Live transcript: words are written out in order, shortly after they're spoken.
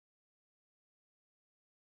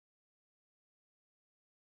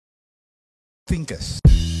thinkers.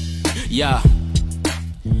 Yeah.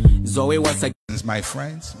 Zoe once again, My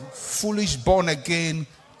friends, foolish born again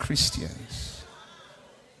Christians.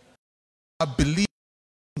 I believe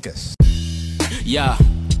thinkers. yeah.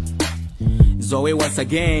 Zoe once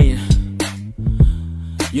again.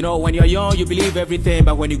 You know, when you're young, you believe everything,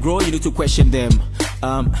 but when you grow, you need to question them.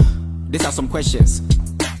 These are some questions.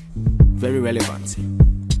 Very relevant.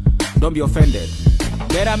 Don't be offended.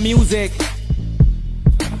 Better music.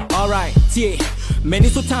 Alright, tie. Many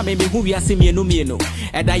so time me who we are seeing no.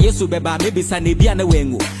 And I used to be maybe Sanibia na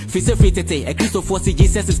wengo. Fise free Tetteh, a Christopher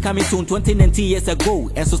Jesus is coming soon 20 years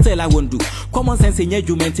ago. And so still I won't do. Common sense in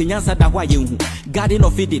judgment in answer that why you garden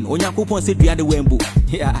of feeding on your coupon said we are the wembu.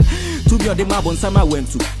 Yeah. To be on the map on summer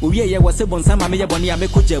went to. We was a bon summer me bonia me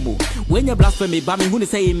kujebo. When you blasphemy, but me who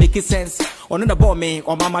say it make sense. On the ball me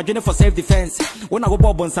or mama journey for self defense. When I go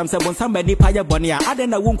bob on somebody paya bonia, I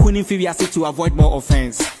then I won't couldn't to avoid more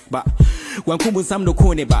offense. But when kumbun sam no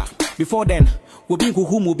kone ba. Before then, we be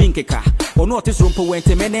kuhumu binkeka. Or not this room for when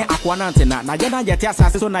temene aquanantena. Na jana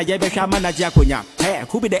jatiasa so na jebesha manager konya. Hey,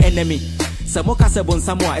 who be the enemy? Samoka sebon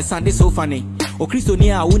samoa a Sunday so funny. O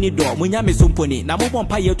Christonia uni do munya me sumponi. Na mo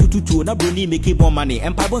bompa ye tututu na broni make more money.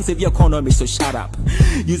 And pabon save your economy, so shut up.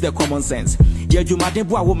 Use the common sense. Ye jumade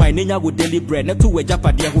bua wo my nenya with daily bread. Na to we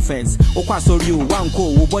japa dia who fence. O kwa sorry you one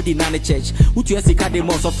ko body na the church. Utu esika de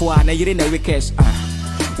most of wa na yire na wekesh.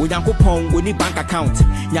 Unyankopon we need bank account.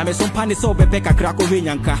 Nyame so pani so bebe kakra ko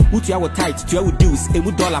hwenyanka. Utu our tight to our dues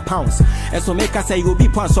emu dollar pounds. And so make us say you be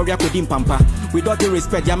pound sorry akodim pampa. Without the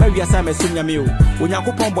respect ya me wiasa me so nyame o.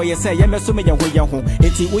 Unyankopon boy say ye me so me yan ho.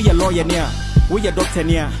 Enti we ye lawyer nia, we ye doctor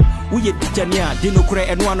nia, we ye teacher nia, di no kure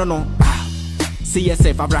eno ano no.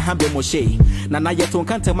 CSF Abraham be Moshe. Nana yeton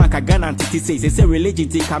kante man ka Ghana antiti say religion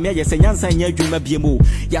ti kamia ye senyansa nya adwuma biemu.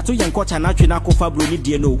 Yato yen kocha na twe na kofa broni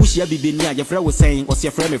die no. Wuhia bibeni a ye frɛ wo sen, o se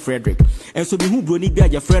frɛ me Frederick. And so be hu broni bia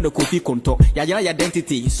ye frɛ no Kofi Konto. Ya yara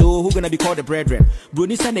identity. So who gonna be called the brethren?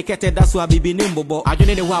 Broni se ne kete that's why bibeni mbobo.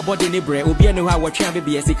 Adwene ne ho abode ne bre. Obi ene ho a wotwe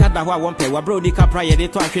bibie sika da ho a won pe. Wa broni ka pra ye de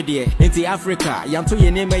to ahwe de. Enti Africa, yanto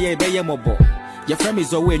ye ne meye be ye mobo. Ye frɛ me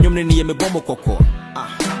Zoe nwom ne ye me bomo kokko.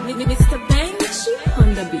 Mr.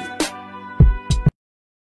 On the beat.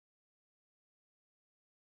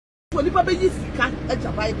 When you probably can't edge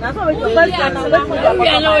a bike, that's what we know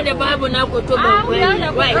the Bible now go to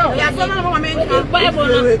right. Yeah, some of them Bible.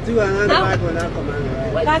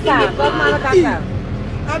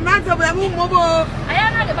 I'm not a mobile. I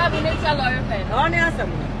am not the Bible nature lawyer fan. Only answer.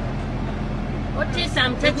 What is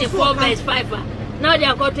some 34 verse 5? Now they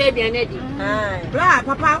are going to the energy. Blah,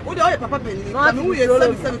 Papa, what do you Papa Penny? Who is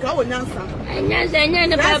 77 answer? And yes,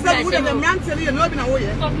 and the Bible,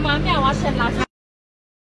 of Mammy, I was last.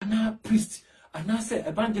 Now, priest, and I said,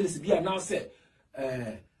 evangelist, be now said,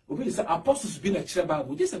 we say apostles being a chair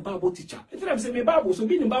Bible, just a Bible teacher. If I'm saying Bible, so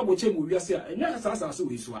being in Bible chamber, we are saying, and yes, as so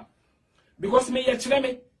is one. Because me, a chair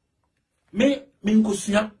me,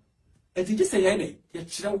 Minkusia, and it just say, a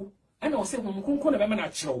chair, and I'll say, when we come on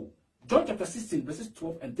a show. John chapter 16, verses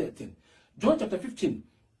 12 and 13. John chapter 15,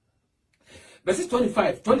 verses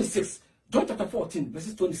 25, 26. John chapter 14,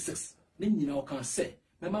 verses 26. Then you know can say,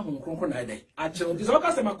 Mama home crocodile. I tell this all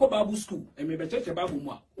my Bible school and maybe church about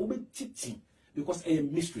Muma, Obe teaching because I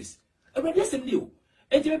am mistress. I mean, yes, and you.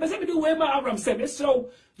 And you may do where my Abraham said, so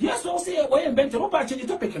yes, I'll say, why and bent over change the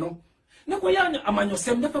topic, you know. Nakoyan, among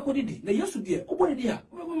yourself, never could it. They used to dear, oh, dear,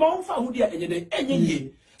 Mount Fahudia, and ye, and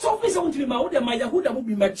ye. So please want to be my old and my Yahuda will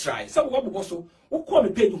be my try. So what also who call me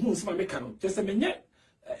pay whom some mechanic. Just a minute.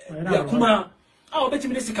 Yakuma. I'll bet you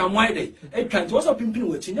minister come wide day. A plant was a pimping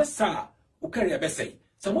which in yes, sir, who carry a bessay.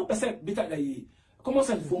 Some 1% bitter than common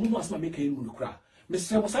sense for whom was my making will cry.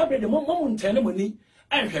 Mr. was I read the moment 10 money.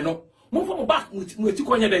 I am no. Move from back with 2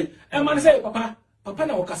 corner day. And man say, Papa, Papa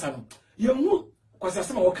now Cassano. You move. Because I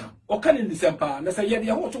saw or can in December, and say,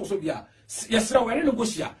 yeah, won't also be a yes, sir, I didn't go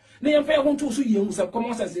here. Nay, I'm fair, won't also use some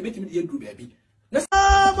common sense, they make me a good baby. Yes,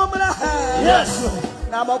 yes,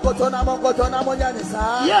 I'm a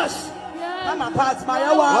part, my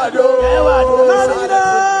award.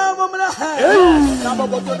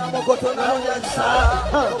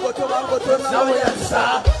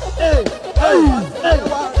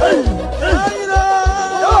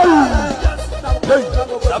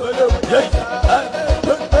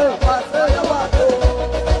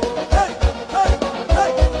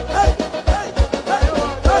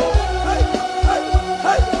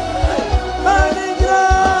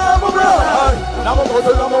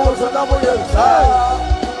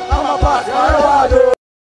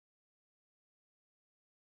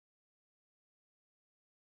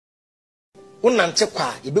 Unante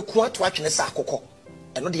kwa ibe kuwa to atwene sa akokọ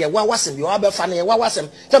eno de wa wasem bi wa be fa na wa wasem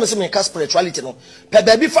tell me say me ka spirituality no pe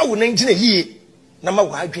ba bi fa wo na ngine yie na ma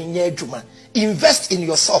wa adwen ye adwuma invest in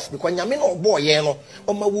yourself because nyame no obo ye no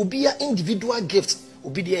o ma wo bia individual gift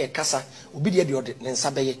obi de kasa obi de ode ne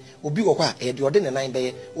nsa beye obi wo kwa de ode ne nan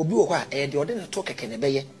beye obi wo kwa de ode ne to keke ne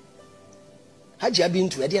beye haji abi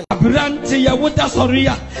ntu de abrante ya woda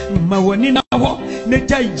soria ma woni na wo ne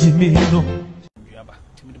jai jimi no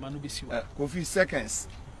Kofi seconds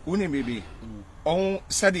uni maybe on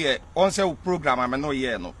said ye on say program am no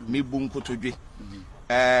ye no me bu nkotodwe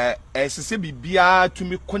esese bibia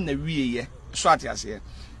tumi konna wieye so atiase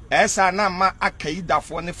esa na ma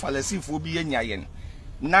akaidafo ne falasifo bi yenyaye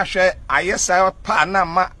na hwe ayesa pa na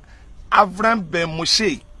ma avran ben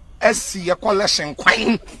moshe esi ye collection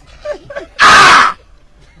kwan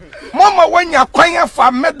mama wanya kwan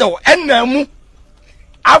afa medal enamu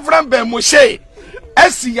avran ben moshe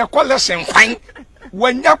esi ye collection kwan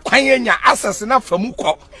wanya kwan enya access na famu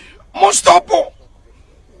ko mo stop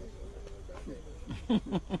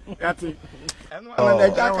yati eno ana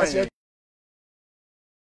ja ka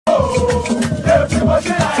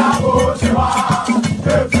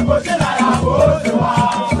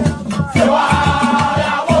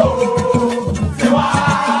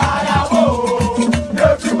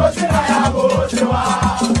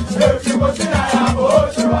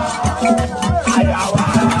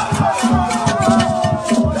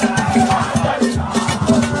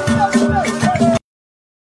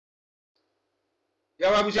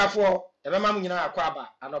abusafo ebema mu nyina akwa aba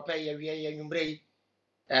anope ye wie ye nwumbre yi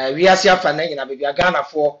wiase afa na nyina bebia Ghana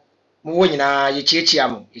fo mu wo nyina ye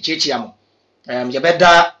chiechiam ye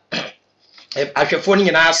beda ahwefo ni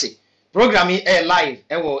nyina ase program yi live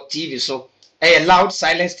wo TV so loud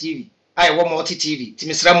silence TV wo multi TV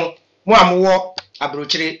timisramu mu amwo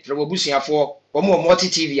abrochire rewobusuafo wo mu multi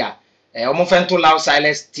TV wo mu fento loud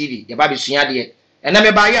silence TV ye ba besua de ena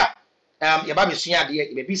me ba ya ye ba besua de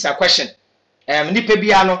ye be bisa question nipa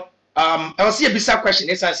bia no I was see a bisa question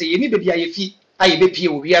esa say ye ni bebia ye fi aye be pie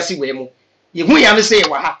wo wiase we mu ye hu ya no say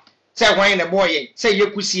wa ha say hwan ne boy ye say ye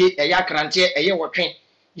kusie ye akrante ye wotwe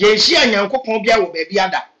ye hia nyankopon bia wo ba bia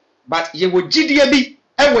da but ye wo gidie bi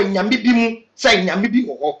e wo nyame bi mu say nyame bi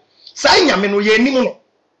wo ho say nyame no ye nim no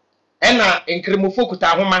ena enkremofo kuta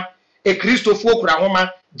homa e kristofo kura homa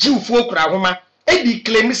jiwfo kura homa e di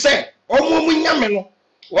claim say omo mu nyame no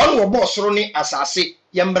won wo bo soro ni asase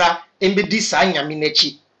yembra embedi sa nyame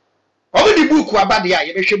nachi omo di book abade a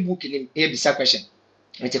ye behwe book ni e bisa question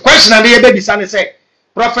the question and ye be bisa ne say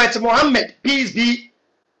Prophet Muhammad peace be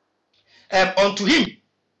unto him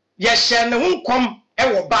ye share ne hunkom e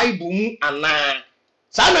wo Bible mu ana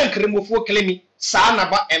sa na nkremofo klemi sa na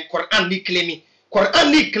ba Quran ni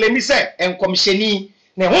klemi say enkom sheni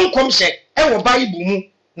ne hunkom hye e wo Bible mu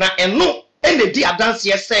na eno ene di adanse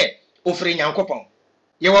ye say ofre nyankopon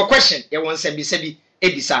ye wo question ye won sebi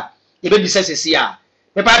ebisa ye be bisa sesi a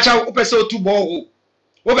me pa cha wo pese otu borehole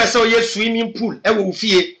wo pese o ye swimming pool e wo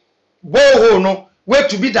fie borehole no we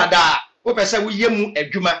to be dada wo pese wo ye mu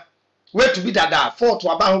adwuma we to be dada fault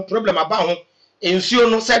aba ho problem aba ho ensuo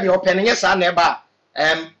no se de open nye sa na eba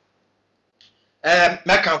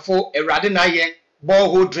mekanfo Agradaa na ye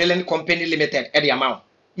borehole drilling company limited e de amount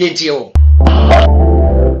ye ntie o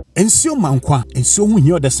Ensio mankwa, ensio hu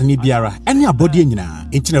hio desani biara. Eni abodi nyina.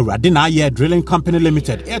 Enti na Agradaa na ye Drilling Company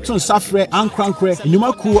Limited. Eton safre ankrankre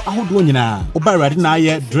nyumaku ahodo nyina. Oba Agradaa na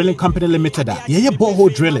ye Drilling Company Limited. Ye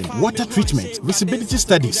borehole drilling, water treatment, visibility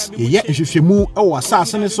studies. Ye nhwehwemu ewo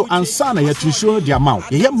asase ne so ansa na ye tunsuo di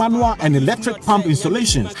amount. Ye manual and electric pump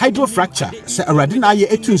installations, hydrofracture. Se Agradaa na ye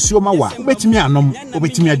etunsuo ma wa. Obetimi anom,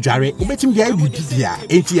 obetimi adware, obetimi dia bidia.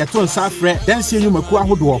 Enti ye ton safre dansie nyumaku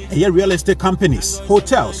ahodo. Ye real estate companies,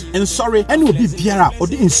 hotels and sorry any will be biara or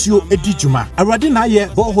the insure edijuma Agradaa na ye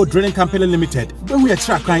borehole drilling company limited when we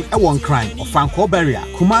attract crime a one crime or Franco barrier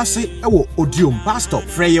Kumasi ewo odium bus stop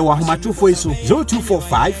freye wa homatu foiso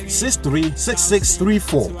 0245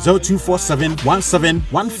 636634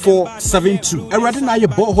 0247171472 Agradaa na ye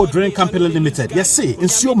borehole drilling company limited yes say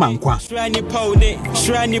insure mankwa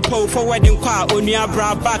Shrani po forwarding kwa onua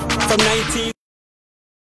bra back from 19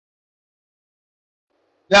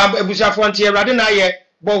 ya ebusafo ntie Agradaa na ye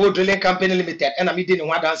borehole drilling company limited and me didn't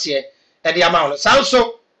want dance here at the amount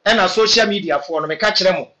so and a social media for me catch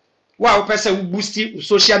them wow person boosty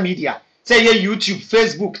social media say ye YouTube,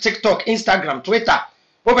 Facebook, TikTok, Instagram, Twitter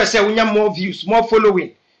over say we have more views, more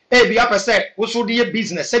following be up say also the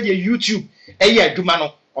business say ye YouTube ye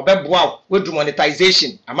dumano obe wow we do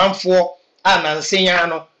monetization amount for and saying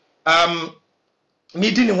no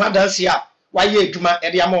me didn't want dance here why ye duma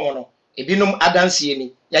at the amount no ebinum adanse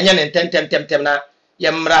ni yanya ne tem na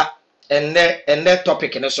yemra enne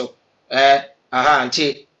topic ne so aha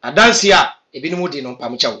nti adanse a ebinom di no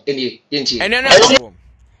pamchaw enie yenti ene na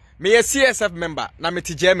me a CSF member na me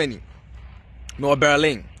ti Germany no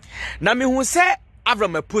Berlin na me hu se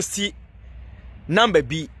Avram posti number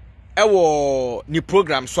bi ewo ni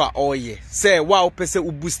program so a oye say wa opese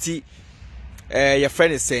ubusti your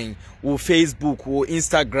friend is saying wo Facebook wo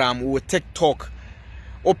Instagram wo TikTok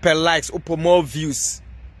open likes open more views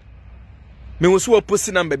me wo so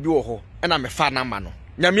posti number bi wo ho na me fa na ma no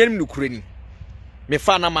nyame anim no kurani me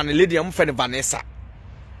fa na ma no lady am fa ne Vanessa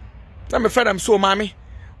na me fa am so mami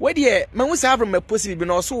where the man was having my pussy be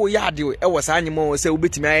no so ya de e was anyimo say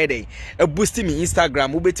obetimi ayeden e boost me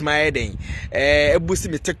Instagram obetimi ayeden e boost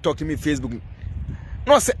me TikTok me Facebook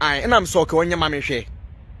no say I and I'm so okay onye ma me hwe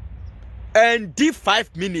and deep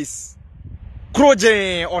 5 minutes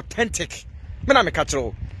crojen authentic me na me catch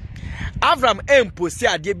Avram post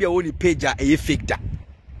ade bia woni page a e fake da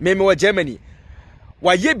me wa Germany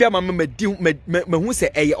wa ye bia ma hu say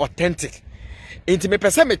e authentic inti me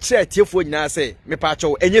pese me kire tiefo nyina say me pa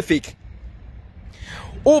cho enye fake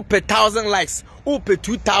o per 1000 likes o per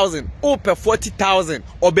 2000 o per 40000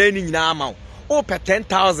 obeni nyina ama o per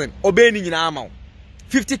 10000 obeni nyina ama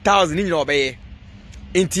 50000 nyina obeye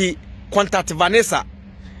inti contact Vanessa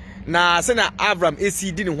na se na Avram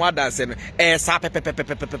esi di ne ho adanse no sa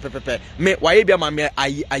pepepepepepepe me waye bia ma me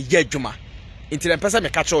aye adwuma inti le pese me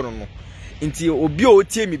ka cho no inti obi o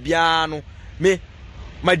tie me bia no me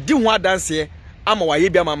ma di ho adanse ama waye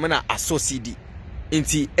bia ma na asosidi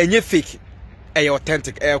inti enye fake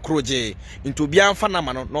authentic kroje into bia amfa na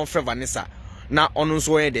ma no frɛ Vanessa na ono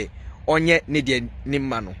nso yede onye ne de ni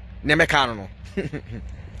ma no ne meka no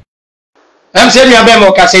am se nua be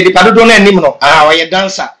mo ka se di padodo na anim no waye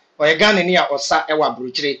dancer waye gane ni a osa ewa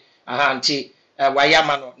bruchire nti waye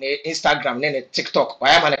ama no ne Instagram ne TikTok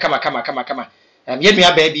waye ama ne kama ye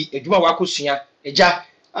nua ba bi edwuma wakosua eja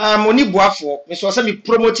moni buafo me so se me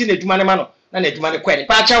promoting edwuma ne ma no na edwuma ne kwa ni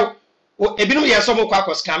pa chaw ebinom ye so mo kwa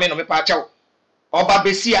koskame no me pa chaw oba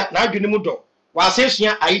besia na adwene mu do wa se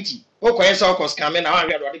sua IT okoye se koskame na wa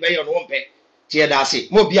hwe do de be ye no wompe tie da ase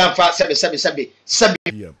mo bia mfa sebe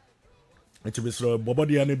it's Mr.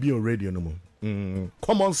 Bobody and be on radio no more.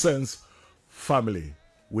 Common sense family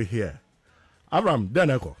we here. Avram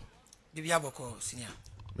Deneko. Dibiaboko senior.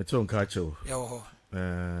 Meton kacho. Yo.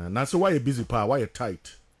 Na so why you busy pa? Why you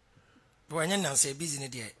tight? Boy nyan say busy ne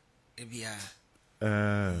dey e bia.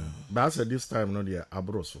 But I said this time no dey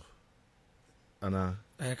abroso. Ana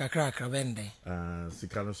kakra bende.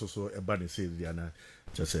 Sikano so e ba ne say dia na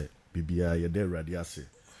just say bibia ye dey ready ase.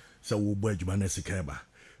 So wo bo adwuma na sika ba.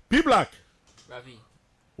 P Black. Ravi.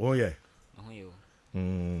 Oh yeah. Oh yo.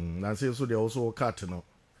 Na say so they also cut no.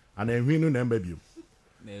 And ehwinu na mbabio.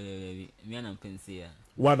 Me na pensia.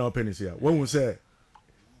 One open here. When we say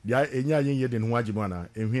dia enya yen de ho agimo na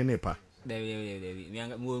ehwin ne pa. Devi.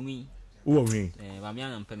 Me mo mi. Wo hwin. Ba me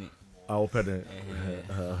na mpene. Open.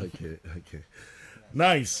 Okay.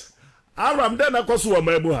 Nice. Aram den akoso wo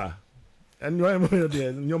mabu ha. Enyo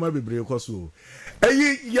de nyoma bebre koso.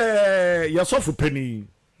 Eyi ye sofu penny.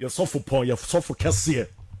 Your soft upon your soft cassia.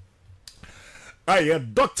 I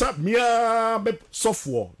Dr. Mia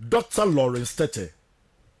software, Dr. Lawrence Tetteh,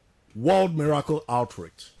 World Miracle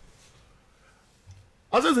Outreach.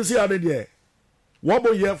 As I say, I did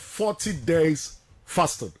what year 40 days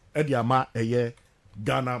fasted at the Ama a year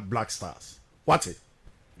Ghana Black Stars. What it?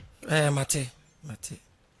 Mate.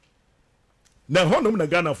 Now, Honum the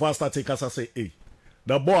Ghana faster take us say, hey,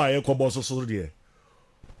 the boy I come also so dear.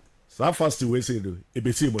 So fast we say do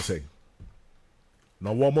ebesi mo say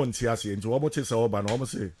na wo mo nti ase nti wo mo te se wo ba na wo mo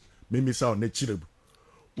say me sa na chirebu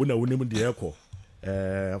wo na wonim de ekọ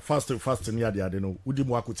fast ni ade no wudi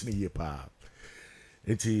mo akotini ye pa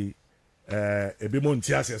nti ebi mo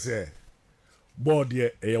nti ase say board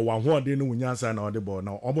ye wan ho de no nyansa na ode board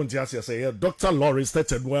na wo mo nti ase say ye Dr. Lawrence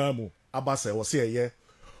Tetteh mu abase wo say ye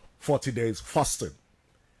 40 days fasting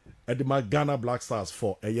at the Ghana Black Stars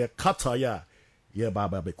for a year Qatar yeah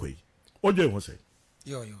baba bekoi oje ho say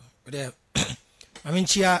yo de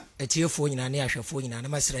aminchia etiefo nyina ne ahwefo nyina na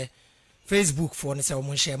masre Facebook for ne say o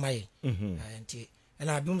mo share mai nti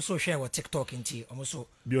na abim so share wo TikTok nti o mo so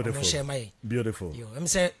o share mai beautiful yo em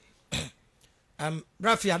say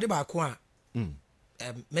Rafi ade ba ko a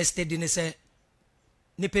mestedi ne say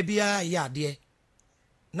nipa bia ya ade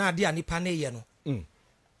na ade a nipa ne ye no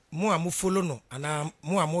mo a mo follow no ana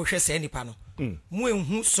mo a mo hwe say nipa no mo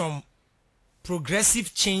enhu some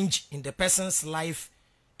progressive change in the person's life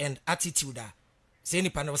and attitude. Say ni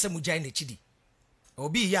pana wase mujai ne chidi.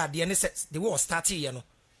 Obi ya de ne the war started ye no.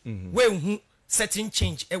 We hu certain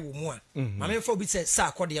change e wo mu a. Mame fo bi say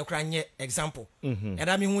sa akode ye kra nye example. And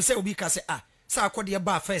I mean who say obi ka say sa akode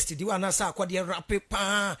ba first di wa na sa akode rap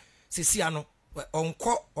pa sisi ano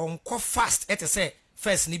onko fast et say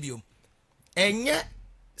first ni biom enye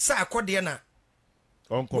sa akode na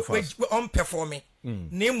onko fast on performing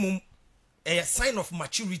name a sign of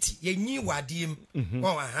maturity yenyi wadiem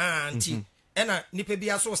anti ena nipa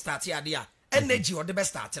bia so start ade a energy or the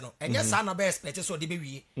best start no enye sa na be expect so de be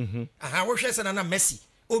wie wo hwe se na Messi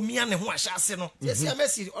omia ne ho ahyase no yes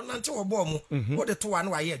Messi onante wo ball mu wo de to wa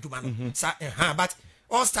na wa ye aduma no sa but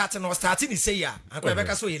all starting is say ya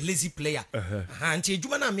akwa so a lazy player anti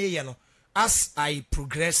aduma na me ye no as I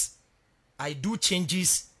progress I do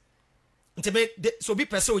changes ntebe so be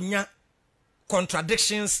person onya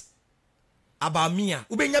contradictions about me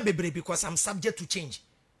ubenya bebre because I'm subject to change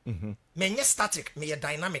me static me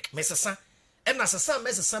dynamic me sesa and as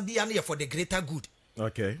sesa bia na for the greater good.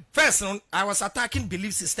 Okay, first I was attacking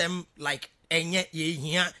belief system like enye ye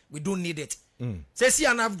hia we don't need it say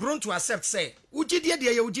and I've grown to accept say ujidie de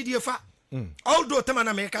ye ujidie fa although tema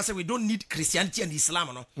na America say we don't need Christianity and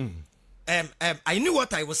Islam no I knew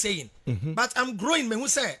what I was saying but I'm growing me who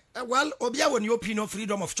say well obia when your opinion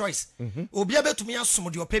freedom of choice obia betumi asom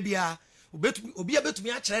de opebia obia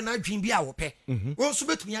betumi a kire na adwen bia wo pe wo so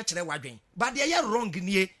betumi a kire wadwen but they are wrong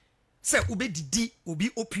nie say obedidi obi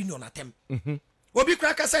opinion atem obi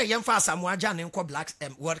kraka say yemfa asamu aja ne nko black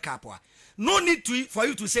world cup no need to for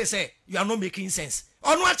you to say you are not making sense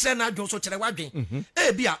onu a kire na adwen so kire wadwen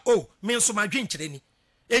bia me nso madwen kire ni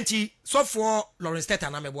enti so for Lawrence Tetteh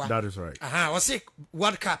na meboa that is right I was say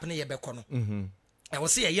world cup ne ye be kono I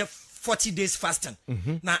was say ye 40 days fasting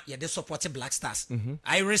na ye dey support Black Stars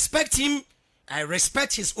I respect him I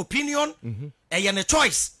respect his opinion ye ne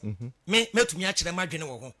choice me metumi a kire madwene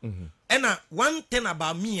wo ho and one thing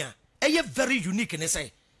about me ye very unique ne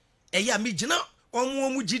say ye me gina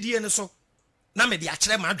omu gidie ne so na me dey a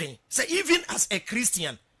kire madwene say even as a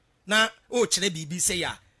Christian na o kire bibi say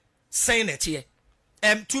ya saying it here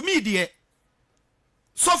to me dear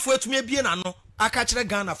software to me be na no aka kire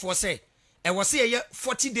Ghana for say e was say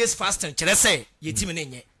 40 days fasting kire say ye timi ne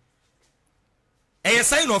nye a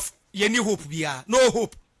sign of ye ni hope bia no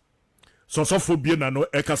hope so software na no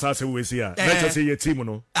e kasa say we say let say ye team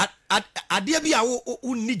no ade bia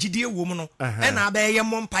wo ni gidie wo mu no e na ba ye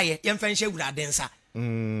mompaye ye mfa nhye wurade nsa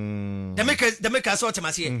the make so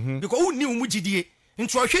temase because wo ni wo mu gidie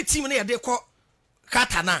nto hwe team na ye de ko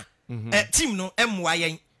kata na team no emwa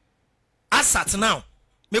yen asat now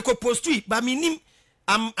me ko post it but me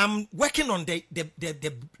I'm working on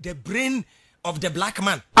the brain of the black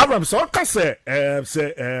man. Abraham so ka say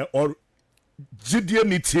or jidie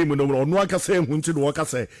ni team no no aka say hunti no aka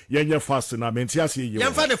say yenye fast na menti ase ye.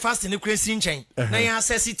 Yen fa the fast ni crazy nchen na yen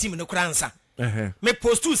access team no kura nsa. Me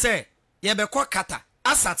post to say ye be ko kata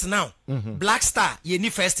asat now Black Star ye ni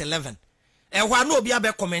first 11. Wa na obi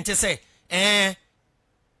abe comment say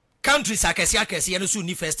countries akesi no so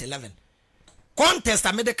ni first 11. Contest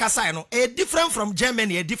America side no different from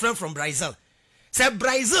Germany, a different from Brazil. Say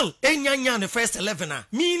Brazil enyanya the first 11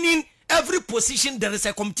 meaning every position there is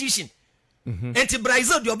a competition. Enti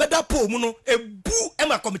Brazil the better po mu no ebu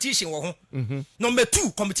ema competition wo ho. Number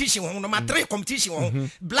 2 competition wo ho, number 3 competition wo ho.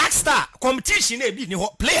 Black Star competition e bi ni ho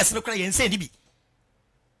players no kra yen say ni bi.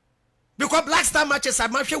 Because Black Star matches I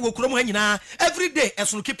match wo kuro mu hanyina every day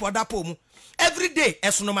esono keep other po mu. Every day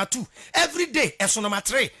esono number 2, every day esono number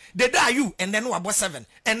 3. The day are you and then you about 7,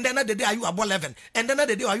 and then the day are you about 11, and then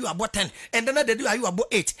the day are you about 10, and then the day are you about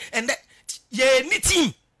 8, and then ye ni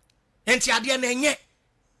team. Enti ade na enye.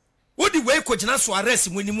 Wodi we ko gina Suarez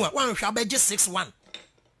munimu a wan hwa beje 6-1.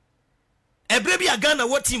 Ebre bi Ghana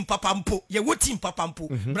wo team papampo, ye wo team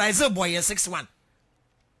papampo. Brazil boy ye 6-1.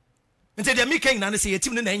 Enti de mi ken na say ye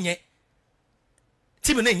team na enye.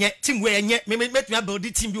 Team na enye, team we enye, me metumi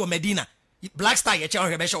build team bi o Medina. Black Star ye chewa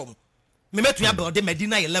hwebe show me metumi build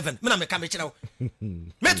Medina 11 me na me ka me kire wo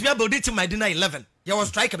metumi build team Medina 11 ye was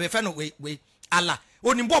striker be fe no we ala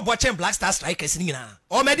oni mbo chen Black Star strikers ni nyina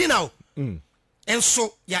o Medina o and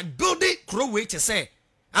so ya build crow way to say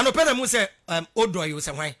anopena mu say Odoy you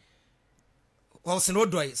say why also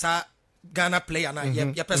Odoy sa Ghana player na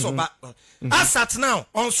ye person ba asat now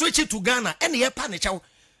on switch it to Ghana and ye pa ne chew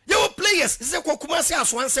ye players say kokuma say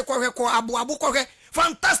aswan say ko abo ko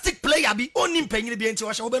fantastic player be oni mpanyini bi enti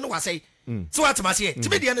wo hye wo be no wasai so what ma say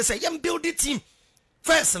tibe de ne say yem build the team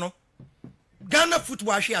first no Ghana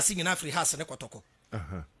football hwe ase nyina free house ne kotoko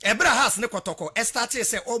ebra house ne kotoko e start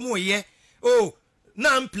say omo ye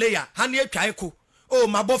nan player ha ne atwae ko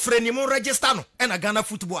mabofre ni mo register no e na Ghana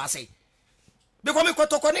football ase because me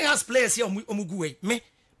kotoko ne house players here omugu we me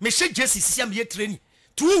hye jersey sisi am ye training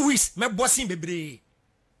 2 weeks me bossing bebre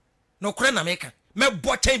no kore na meka me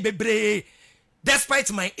bo chain bebre.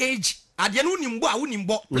 Despite my age, ade no nimbo a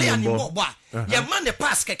wonimbo player nimbo bo a ye man the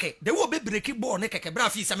pass keke de wo be break ball ne keke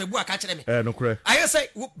brafi sa me bo aka kire me no kure I say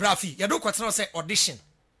brafi ye do kwatena say audition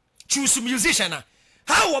choose musician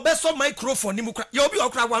how we be so microphone ni mu kra ye obi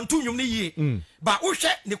okra wantu nwum ne yie ba wo hwe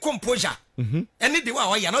ne composure any the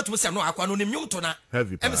way you not to say no akwa no nim to na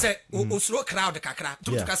em say o slow crowd kakra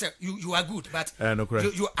to say you are good but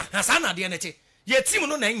you hasana de nete ye team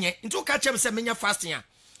no na nye nto ka chem say menya fasting a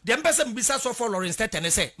de mbese mbisa so for Lawrence Tetteh ne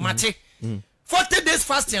say mate 40 days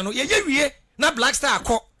fasting no ye wie na Black Star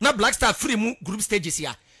akọ na Black Star free mu group stages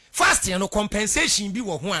ya fasting no compensation bi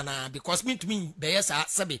wo ho ana because me to me be yes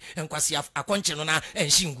sabe enkwasi akonche no na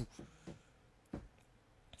enshingu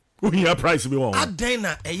uhia price bi wo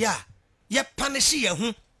adena eya ye punish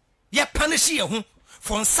ye hu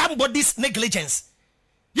for somebody's negligence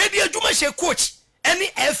ye di adwuma she coach any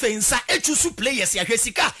FA nsa echusu players ya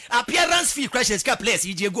hwesika appearance fee crashes ka players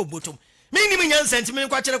ye go bottom minimum nyan sentiment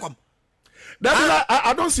kwa kire kwam. That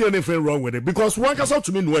I don't see anything wrong with it because one can talk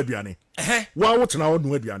to me no aduane. Wa what na no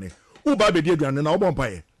aduane. Who ba be di aduane na obo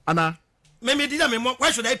mpae. Ana me did me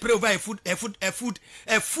why should I pray over a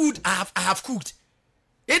food I have cooked?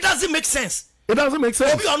 It doesn't make sense. It doesn't make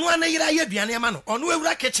sense. Obi onu ana yira ye aduane ama no. Onu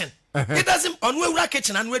ewura kitchen. It doesn't onu ewura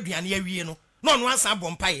kitchen anu aduane awie no. No onu ansa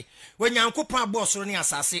bompae. When Yankopon abo soro ne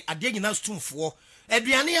asase ade nyina stumfo.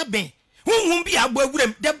 Aduane ya ben. Hunhum bi abo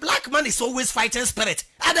awurem. The black man is always fighting spirit.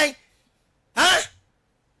 Adan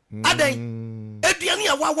adan aduane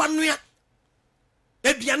a wawa noa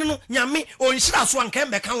aduane no nyame onhira so anka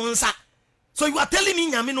mbeka wonsa so you are telling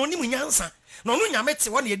me nyame no onimu nyansa no no nyame te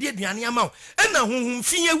wona ye di aduane ama wo ena honhom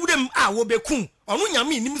fi awurem a wo beku ono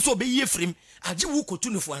nyame nim so be yi efrem age wo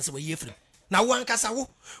kotu no fo anse wo yi efrem na wo ankasa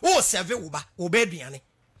wo serve wo ba wo be aduane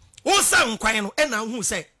wo sa nkwan no ena hu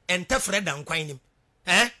se entefre da nkwan nim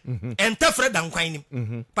entefre da nkwan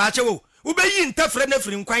nim pa che wo ubeyi ntafre na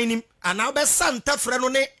firi nkwan nim ana obesa ntafre no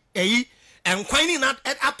ne eyi enkwan ni na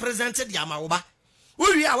presented ya mawoba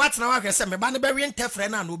wi a watena wa hwese me ba ne bewe ntafre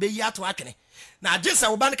na na obeyi ato akene na agisa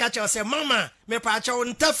wo ba ne ka che se mama me pa che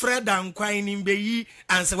ntafre da nkwan nim beyi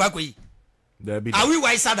anse wakoyi are we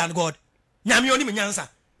wiser than God nyame oni menyansa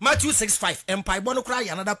Matthew 6:5 empire bono kra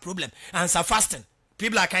another problem answer fasting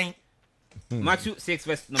people are kind Matthew 6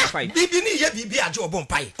 verse number 5 bibi ni ye bibi ajo obon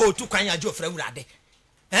pai o tu kwan ajo fra wurade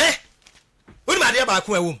What about the back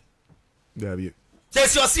womb? There you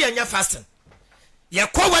say, you're seeing your fasting. Your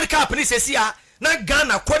covered company says, yeah, not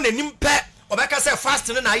Ghana, Kone Nimpe, or back as a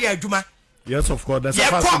fasting and I hear Juma. Yes, of course, that's a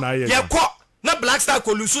fasting. I hear not Black Star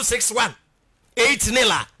Colusu 6-1 8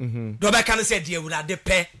 Nilla. Dobacana said, dear, would I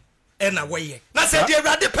depend and away. Now said, dear,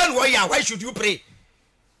 depend why should you pray?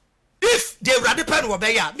 If they depend what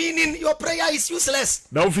meaning your prayer is useless.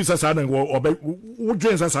 The officers are that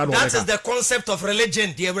is the concept of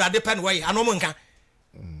religion. They depend why anomonka.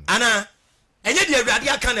 Ana enye de awurade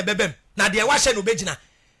aka na bebem na de wahye no begina.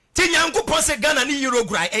 Tinyanko ponse Ghana ni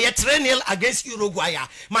Uruguay e 3-0 against Uruguay.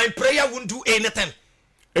 My prayer won't do anything.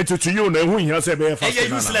 It's to you na hu hia se be fast.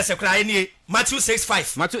 Useless cry ni Matthew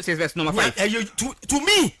 6:5. Matthew 6 verse number 5. To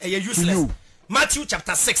me useless. Matthew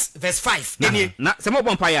chapter 6 verse 5. Na se mo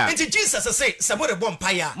bompaya. Enti Jesus say se mo de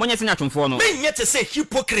bompaya. Monye se nyatomfo no. Me nyete say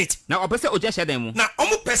hypocrite. Na opese oja hye dem mu. Na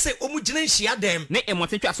omo pese omo gina nhia dem. Ne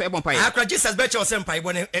emotentwa so e bompaya. Akra Jesus be che o se mpai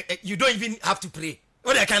bo you don't even have to pray.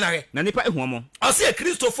 What they can have? Na nipa ehu mo. I say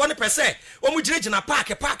Christopher ne pese omo gina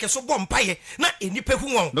park so bompaye na enipa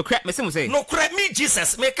hu won. No crack me se mo say. No crack me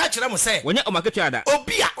Jesus me ka kire mo say. Wonya omaketu ada.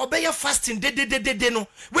 Obi a obeye fasting de no.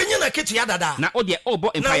 Wenya na ketu ya dada. Na o de obo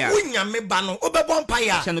empire. Na wonya me ba no obebo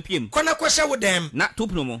empire. Hye no piem. Kona kwahye wo dem. Na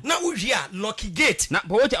tupno mo. Na uhia Lucky Gate. Na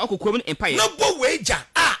bo woja okukuo mu empire. Na bo weja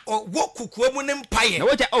wo kukuo mu ne empire. Na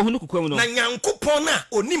woja ohunu kukuo mu no. Na Nyankopon na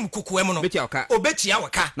onim kukuo mu no. Betia oka. Obetia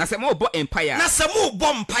waka. Na se mo bo empire. Na se mo bo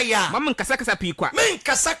empire. Mama nkasa pi kwa. Men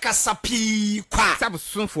kasa pi kwa. Sabu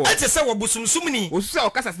sunfo. Ete se wo busumsum ni. Osusu a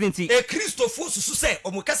okasa tinti. Kristofo susu se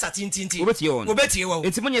omukasa tintinti. Obetie won. Obetie wo.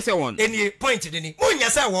 Enti munye se won. Eni point de ni. Munya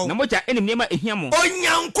se wo. Na moja enim nema ehia mo.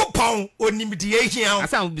 Onyankopon onim de ehia.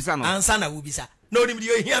 Asa ubisa no. Ansa na ubisa. Na onim de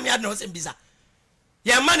ehia me ade no se mbisa.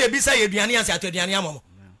 Ya ma na bisa ye aduane ansa aduane amomo.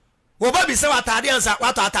 Wo ba bisa watade ansa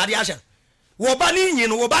wato atade ahye. Wo ba ni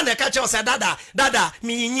nyin wo ba na ka che o se dada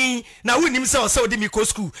mi nyin na wonim se o se odi mi ko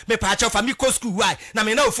school me pa che fa mi ko school why na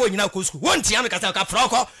me na ofo nyina ko school won tia me ka ka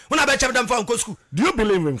froko una be che dem fa ko school. Do you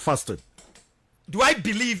believe in fasting? Do I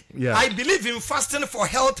believe? Yeah. I believe in fasting for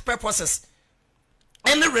health purposes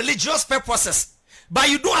and religious purposes, but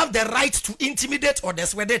you don't have the right to intimidate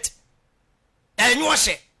others with it. And you wash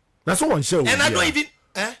it. That's what one show. And I don't even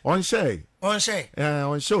on share. On share.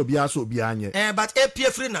 On show be aso be anye. But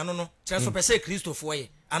APF free na no. Just for say Christopher way.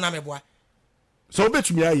 Anameboa. So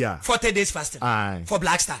bet me ya 40 days fasting. Aye. For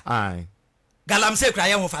Black Star. Aye. Galamsay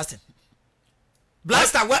cry on fasting. Black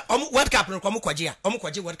Star World Cup no komo kwaje a.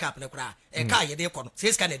 Kwaje World Cup no kra. E ka ye de ko no.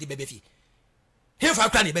 Say scan e de bebefi. He fa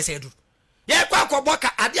kra ne be say edu. Ye kwa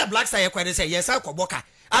koboka ade Black Star ye kwa de say yes koboka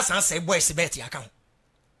asan say boys bet ya kan.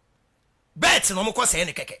 Bet no mo ko say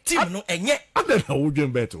ne keke. Team no enye. Ade na wo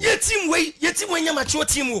dwen bet. Ye team we nya mature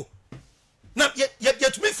team o. Na ye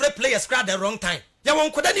to me free players cry the wrong time. Ye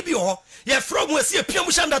won koda ni bi ho. Ye from we see piam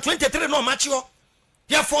shanda 23 no mature.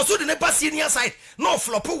 Ye force the nepa senior side. No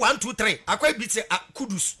flop 1 2 3. Akwa bi say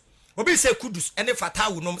Kudus. Obi say Kudus ene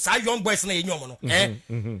fatawu no sa young boys na ye nyom no.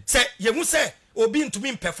 Say ye hu say obi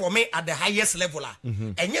ntumi performing at the highest level a.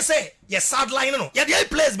 Enye say ye sideline no. Ye dey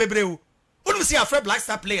players bebre o. Unu see afre Black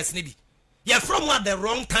Star players ni bi. Ye from at the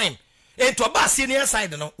wrong time. Into ba senior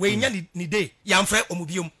side no. We nya ni day. Ye amfre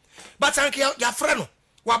omubiom. But anke ya frɛ no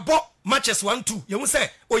wabɔ matches 1 2 you say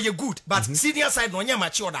oh you good but senior side no nya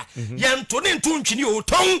match order ye nto ne nto ntwini o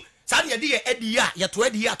ton sa ne de edi a ye to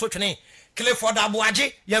edi a to twene Clifford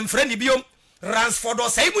Aboaje ye mfrɛ ni biom Ransford o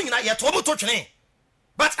sai mu nyina ye to mo to twene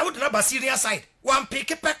but I would na ba senior side one pick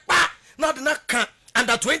pekpa na de na kan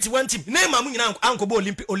under 21 team na ma mu nyina ankobo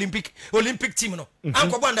Olympic team no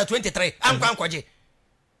ankobo under 23 ankoje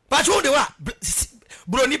but who they were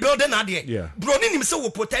Brony building ade Brony nim say wo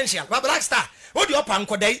potential Black Star o di opa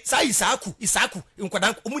nkodai sa Isaku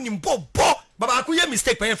nkodan omunim bo baba ku ye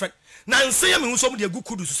mistake pay friend na nse ye me hu so mo de gu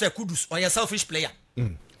Kudus say Kudus or a selfish player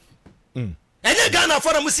enye Ghana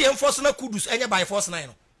for am see enforce na Kudus enye by force 9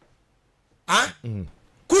 no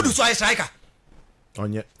Kudus or a striker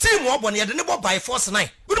onye team wo bon ye de ne bo by force 9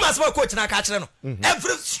 we must be coach na ka kire no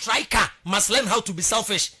every striker must learn how to be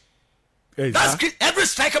selfish. That's every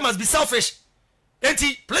striker must be selfish.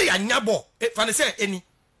 Enti player nyabo fane say eni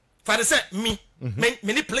fane say me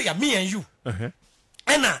player me and you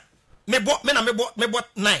ena me bo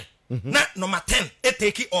 9 na number 10 e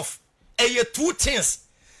take it off e two things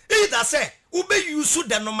either say ube use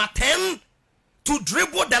the number 10 to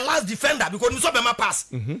dribble the last defender because so be my pass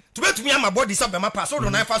to bet me my body so be my pass so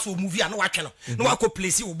don't fast so movie and watch no no wa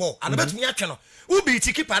place wo ball and bet me atwe no ube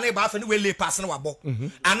ti keeper na ba fa no we lay pass na wa ball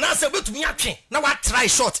and now say bet me atwe na wa try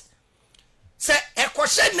shot. Say a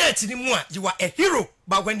question net ni mu you are a hero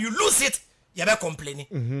but when you lose it you be complaining.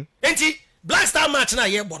 Enti Black Star match na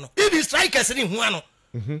ye bono if the strikers ni hu ano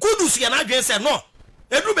Kudus ya na dwen say no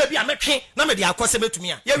edu baby ametwe na me de akose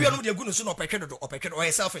betumi a ye wi no de gu no so no opetwe dodo opetwe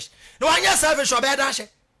o selfish no anya selfish obe da hye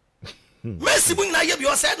Messi bu na ye bi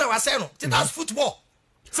o say na wa say no that's football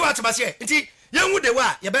so what ba say enti ye hu de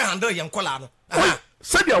wa ye be handle ye nkola no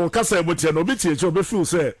said ya wo kasa e motie no bi tie che obe feel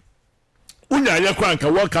say unya ye kwa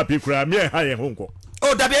nka World Cup ikura me ha ye honko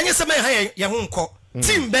oh da be enye se me ha ye honko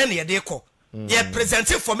team ben ye de ko ye present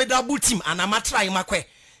formidable team and am try makwe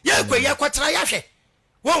ye kwe ye kwatra ya hwe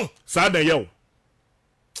won sa da ye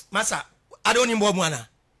masa adoni mbo mu ana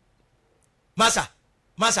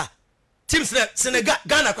masa team Senegal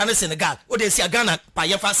Ghana kwa Senegal o de sia Ghana pa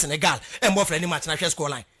ye fa Senegal e mbo fra ni match na hwe score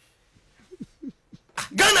line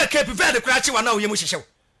Ghana Cape Verde krachi wa na o ye mu hyehyɛ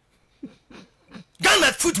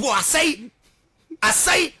Ghana football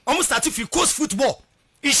asai almost start if you coast football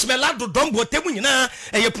Ishmelado Dombo temu nyina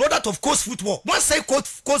a product of coast football one say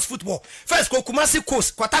coast football first ko Kumasi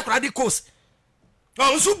coast Kwatakradi coast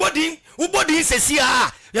so ubodi sesi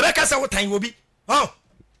a ye be kasa wotan obi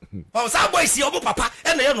sa boys see obo papa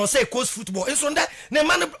e na ye no say coast football so nda ne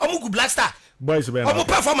man omugu Black Star boys ben obo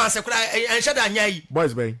performance kura enshada anyai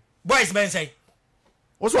boys ben say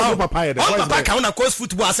also obo papa ye papa ka una coast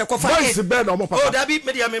football as ko boys ben omo papa oh dabi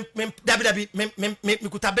media me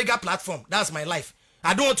kuta bigger platform that's my life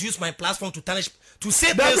I don't want to use my platform to tarnish to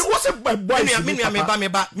say this what's a boys me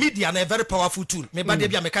media na a very powerful tool me ba dey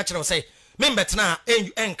me ka kire say me mbetna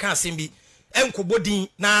enka asem enkobodin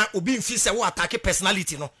na obi mfi se wo attack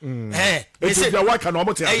personality no e say you work na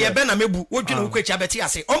omo te ye be na mebu wodwene ukwachi abeti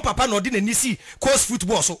ase on papa na odi na nisi coast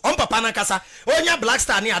football so on papa na kasa onya Black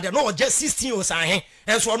Star ni ade no o just 16 years ahe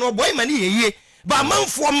enso no boy mani yeye ba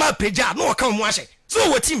manfo ma peja no o kan mu ahye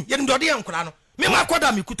so wo team ye ndode yankura no me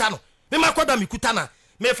makoda mikuta na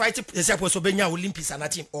me fight except so benya Olympics na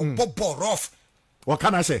team o bobo rough what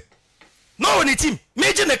can I say no on the team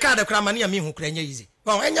me je ne card kra mani am hu kra nya easy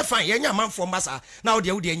well enya fine ye nya manfo masa na wo de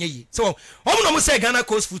enya yi so no mo say Ghana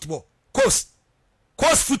coast football coast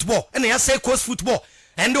and they say coast football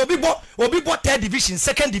and obi bo third division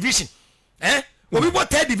second division obi bo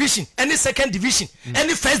third division any second division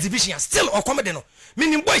any first division still okomede no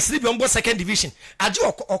meaning boys ni bi on bo second division aje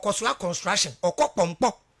okosoa construction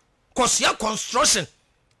okopompo kosoa construction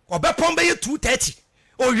obepombe ye 230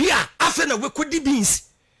 owia afa na we kodi beans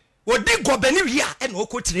odi gobani wia e na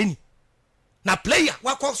okotireni na player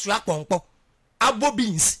wakọ so akpọnkpọ abo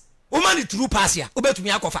beans o ma ni true pass ya obetumi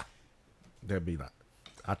akofa there be that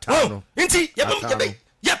atano nti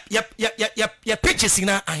ye pitches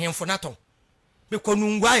na ahemfo naton me ko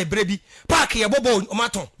nungwa e brebi park ye bobo o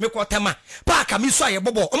maton me ko tema park mi so ye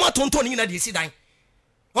bobo o maton to ni na de si dan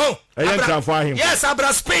yes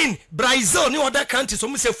abra Spain Brazil ni other countries so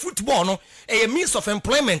me say football no a means of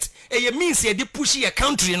employment a means ye de push your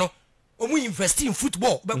country no omu invest in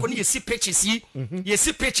football be ko ni ye see pitches ye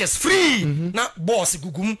see pitches free na boss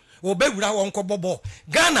gugum o be wura won ko bobo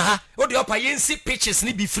Ghana ha o de opa ye see pitches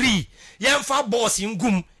ni be free ye mfa boss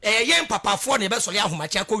ngum ye papafo na be so le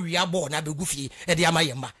ahomachi ko wia ball na be gufie e de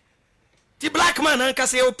amayemba the black man an ka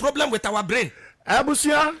say a problem with our brain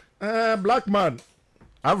abusia black man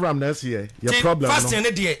Avram next year your problem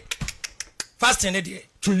fasting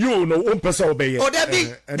to you no one person obey oh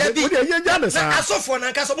Debbie na asofo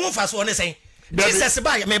na nka so mo fa so ne sen Jesus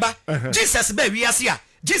ba meba Jesus ba wi ase a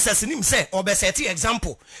Jesus nim say obeseti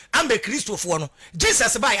example ambe Christopher no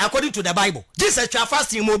Jesus ba according to the Bible Jesus twa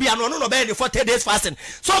fasting mo bi ano no be the 40 days fasting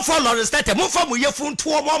so for Lawrence Tetteh mo fa mo yefun to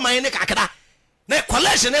mo man ne kakada na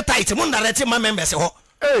collection ne tight mo narrate ma members ho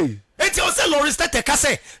eti o say Lawrence Tetteh ka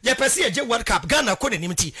say ye pese ye World Cup Ghana ko ne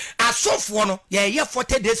nimti asofo no ye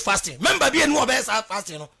 40 days fasting member bi enu obesa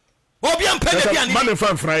fasting no obi am pele bi ani man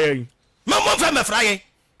fan frayen man fan me frayen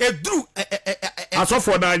edru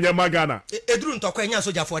asofo na anya Ghana edru ntoko enya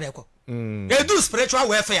sojafo na eko edru spiritual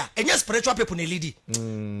welfare enya spiritual people na lead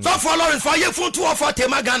so for Lawrence for ye fun 2 or 4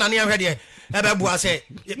 tema Ghana na hwe de ebe bua say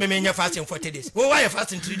me nya fasting 40 days o why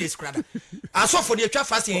fasting 3 days krada asofo de twa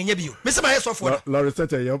fasting enya bio me se ma ye sofo na Lawrence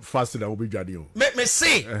Tetteh ye fasting obi dwade o me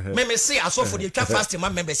say asofo de twa fasting ma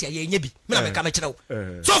members ye enya bi me na me ka me kire wo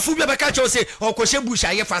sofo bi be ka che o say o ko she bush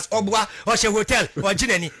aye fast oboa o she hotel o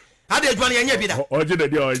ginani ade adwani enya bi da o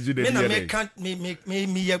ginani me na me kan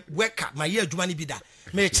me ye worker ma ye adwani bi da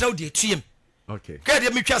me kire wo de tuem okay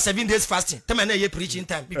kede me twa 7 days fasting tema na ye preaching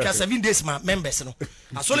time me twa 7 days ma members no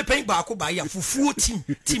asole pen ba ko ba ya fufuo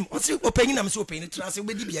team o se open na me se open tra se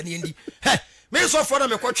obedi bia na endi he me so for na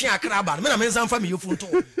me kwotwe akra ba me na me nsan fa me yofu nto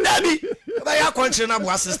dabi ba ya country na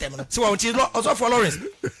boa system no se wa unti so for Lawrence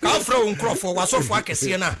ka fro nkrofo wa so for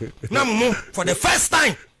akese na mo for the first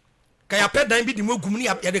time ka ya ped dan bi di mogum ni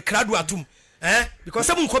ya de krado atum because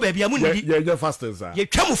some ko ba bia mu ni ye fasting sir ye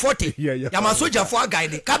twam 40 ya ma soja for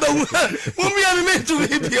guide ka ba hu mu me to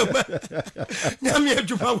bia na me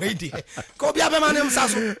adwuma we di ko bia be ma nem sa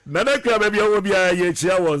so na kwa ba bia wo bia ye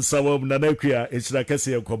chia won sawom na kwa e chira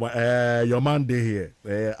kese ye komo your man dey here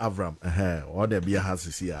Avram all the bia has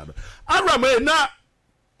see ya Avram na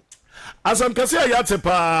asam kese ya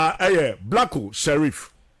tepa Blacko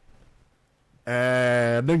Sheriff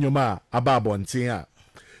no nyoma ababo ntin a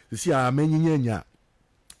si a menyinya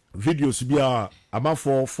videos bia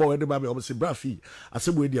amafo forward ba be obse brafi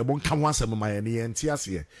asebo dia bon ka ho asem ma ye ne nti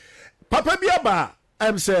ase papa bia ba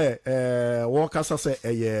am say wo kasa say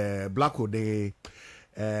Blacko de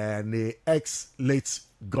ne ex late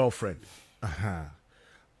girlfriend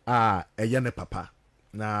ne papa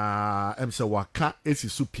na am say waka esi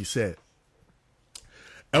supi say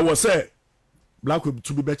e was say Blacko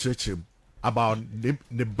to be becherechim about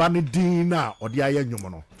the banidin na odi aye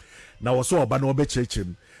nwom no na wo so oba na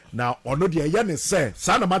obecherechim na ono de eye ne say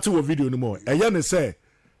sa na mate wo video no mo eye ne say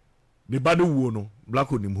ne ba no wuo no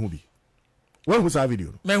Blacko nim hu bi wo hu sa video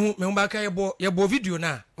no me hu ba ka ye bo video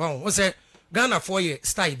na wo say Ghana for ye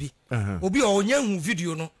style bi obi o nya hu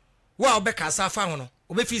video no wa obeka sa fa ho no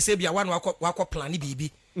obefi se bia wa no wakọ plan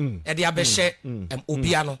bibi e de abehye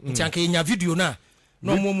obia no nti anka nya video na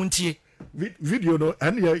no mo ntie video no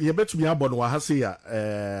and you bet me abon wa hase ya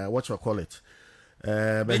what you call it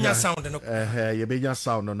benya sound no you benya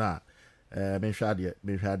sound no na me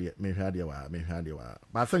hwade wa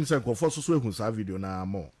but I think say go for so ehun sa video na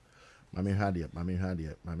mo ma me hwade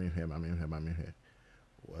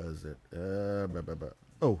was it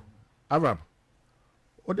oh Avram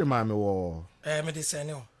what the man me wo me dey say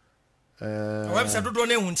no website dodo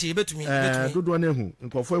na ehun ti betumi dodo na ehun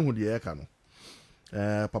nkofo ehun de e ka no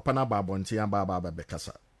papa na babo nti ya baba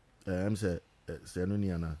bekasa say no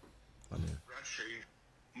ni ana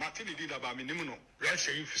Martin did about me no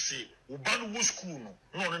Russia if see uban wo school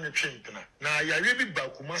no ne twentena na ya we bi ba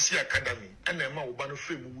Kumasi Academy na ma uban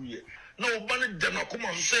frame wuye na uban de na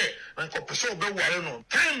kuma so say na ko pese obeware no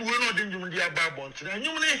time we no de ndwum dia babo nti na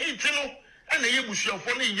nyum ne hit no na ye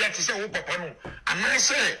busuafo ne ya te say wo papa no ana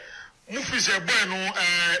say mu fi say boy no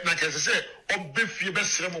na kese say obefie be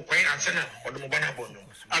sere mo kwan ansana odum bana bonno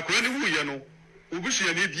akora ni wuye no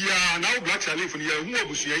obusua ne dia na wo black challenge ni ya hu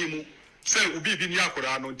obusua yi mu say obi bi ni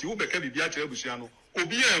akora no nti wo beka bibia kire obusua no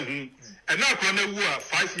obi ehu na akora na wu a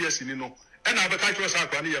 5 years ni no and I better to us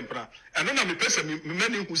aquani empra. And then I'm a person,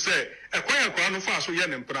 many who say, a quiet crown of fast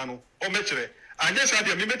yen and prano, or metre. I just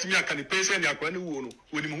had me met me a can pay and aquani wound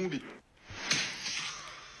with him movie.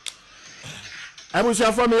 I was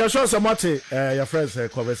your family, show some your friends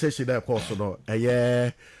conversation there, of course, no,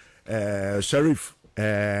 Sheriff,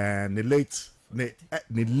 and the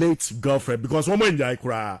late girlfriend, because one moment I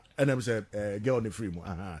cry, and I'm said, girl on the free,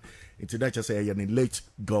 it's that just say, the late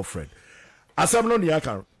girlfriend. As I'm not the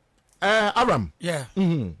account, Aram, yeah,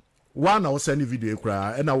 one I was sending video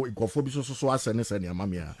cry, and I will go for so I send your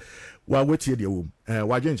mammy. While wait here, the womb,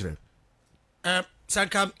 why didn't you?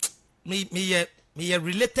 Sanka, me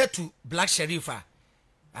related to Black Sheriff.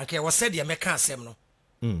 Okay, was said the American Semno.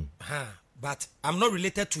 But I'm not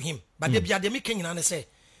related to him. But they be at the making and say,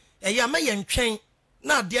 a Yamayan chain,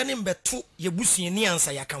 now dear number 2, ye bussy ni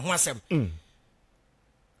answer, ya can wasem.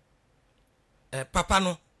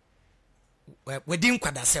 Papano, wedding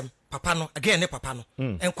quadasem, papano, again, papano,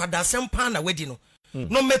 and quadasem pana wedding.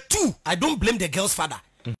 Number 2, I don't blame the girl's father.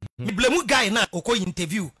 Me blame guy na oko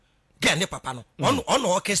interview. Gane papano. On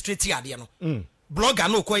orchestrate adiano.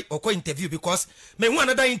 Blogger no oko interview because me one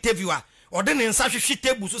another interviewer or then in such shit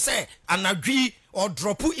table so say and agree or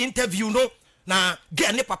drop interview no na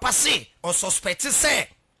gane papa say or suspect say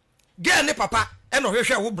gane papa and no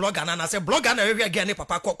hwehwe wo blogger na say blogger na hwehwe gane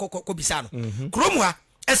papa ko bisa no. Kromwa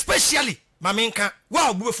especially mamenka wa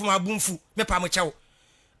obufu mabumfu me pa mo chewo.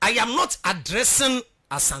 I am not addressing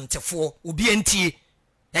Asantefo obi entie.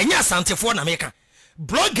 Enya Asantefo na meka.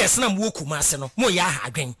 Bloggers na mwo kumase no mo ya ha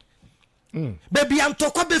adwen. Baby am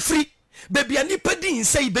tokwa be free. Baby anipa din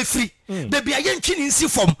say be free. Baby ayentwi ni nsi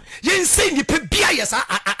fom. Yen say nipa bia yes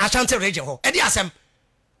Ashanti region ho. E di asem.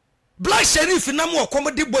 Black Sheriff na mo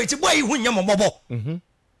comedy boy ti boy hu nyam mobo.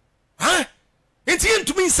 Enti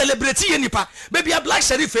entumi celebrate ye nipa. Baby a Black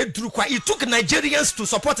Sheriff e duru kwa. It took Nigerians to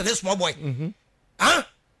support this small boy.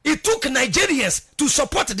 It took Nigerians to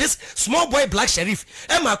support this small boy Black Sheriff.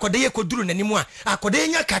 Emma akodeye koduru nanimu a akodeye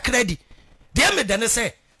nya kakredi. Dey me dene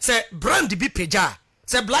say brand bi peja.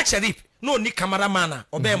 Say Black Sheriff no ni cameraman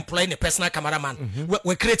or be employ ne personal cameraman.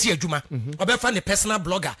 We create adwuma. Obe fa ne personal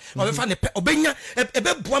blogger. Obe fa ne obenya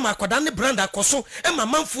ebe boa ma akoda ne brand akoso. Emma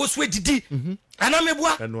manfo so edidi. Ana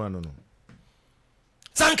meboa. No.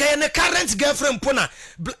 Sanka ye ne current girlfriend pona.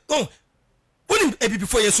 Oh. Oni ebi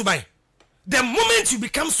before yesu ban. The moment you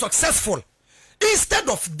become successful, instead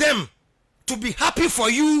of them to be happy for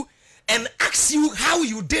you and ask you how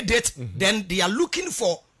you did it, then they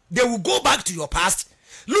will go back to your past,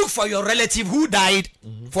 look for your relative who died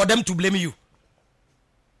for them to blame you.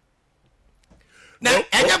 Now,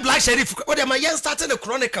 any Black Sheriff, what am I starting the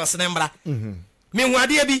Chronicles number? Meanwhile,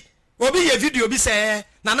 obi ye video bi say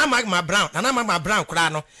Nana Magma Brown,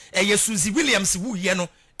 krano, e Susie Williams wu ye no,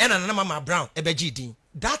 and Nana Magma Brown, ebeji din.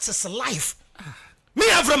 That is life. Me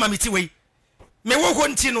avra mamiti we. Me wo ho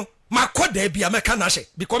ntino, makoda bia meka na hye.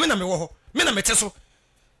 Because me na me wo ho. Me na mete so.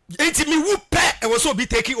 Enti me wu pe e wo so be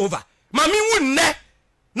taking over. Ma me wu nne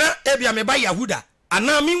na ebia me ba Yahuda.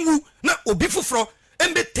 Ana me wu na obi foforo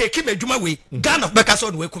embe take me dwuma we. Ghana beka so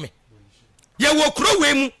no we kume. Ye wo kro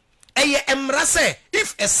we mu eye emra say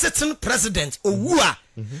if a certain president owu a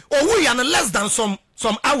owu ya no less than some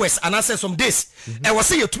hours and I say some days. I was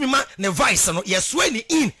say you to me ma ne vice no ye swear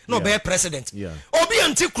in no be president. Obi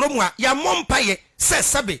anti kromwa ya mompaye say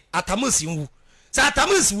sabe atamusi nwu. Say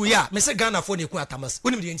atamusi wu ya me say Ghana for ne ku atamusi.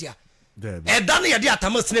 Onim de ntia. E dan ye de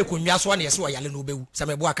atamusi na ekonwa so na ye se oyale no obewu. Say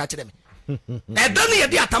me bo aka kire me. E dan ye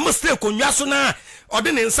de atamusi na ekonwa so na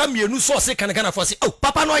ode ne nsa mienu so se kan Ghana for say oh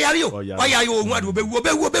papa no oyare o. Oyare o nwa de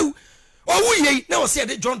obewu. Owu ye na o say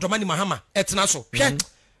de John Dramani Mahama etna so. Hwe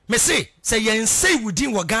me say yen say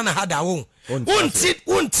within wa Ghana hada wo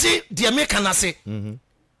unti de me kana say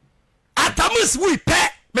atamus we pe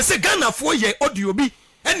me say Ghana for ye audio bi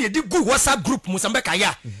ene di go WhatsApp group musambeka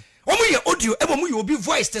ya omo ye audio e mo ye obi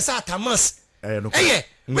voice te say atamus me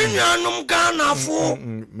nyanum Ghana for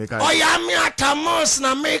oya me atamus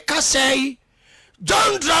na me ka say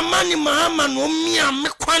John Dramani Mahama no mi am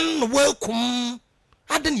kwan no welcome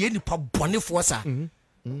aden ye nipa bone for sa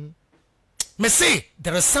me say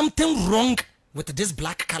there is something wrong with this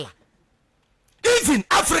black color. Even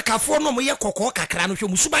Africa for no mo ye kokko kakra no hwe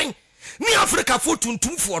musuban ni Africa for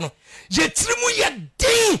tuntum for no ye trimu ye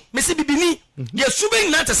din me say bibini ye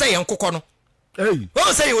suban na te say ye kokko no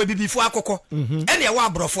o say ye bibi fu akokko ene ye wa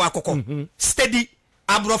abrofo akokko steady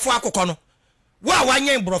abrofo akokko no wa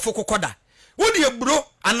wanyen brofo kokko da wo de ebro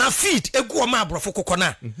ana feed egu o ma abrofo kokko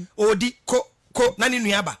na odi ko na ni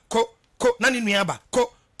nuaba ko na ni nuaba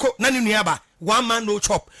ko na ni nuaba one man no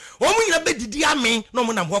chop omu nyina be didi amen no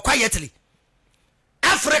mo na mo quietly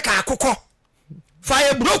Africa akokko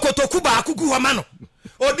fire broko to kuba kugu wamano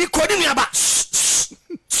obi kodi ni aba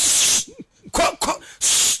ko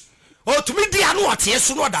o tumi di anu ote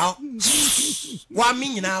so no da wa mi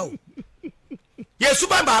nyina o yesu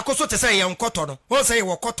ba akoso te say ye nkoto no o say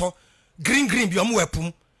ye koto green bi omo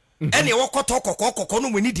wapum ene wo koto kokoko no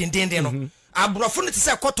mani dindinde no abrofo no te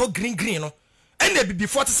say koto green no ene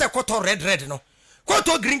before te say koto red no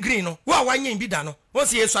koto green no wa wanye bi da no o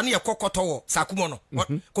say yesu ane ye kokoto wo sakumo no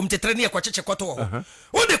komtetre ne ye kocheche koto wo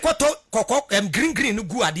o de koto kokoko green no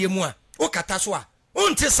gu ade mu a o kata so a o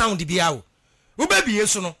nte sound bia o wo ba bi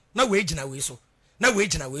yesu no na we gina we so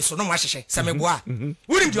no mo ahyehe se meboa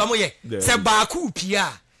wurim di omo ye se baaku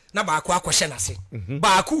pia na baaku akohye nase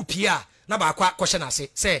baaku pia na baaku akohye nase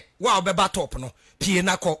se wa obeba top no pie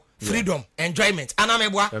na ko freedom enjoyment ana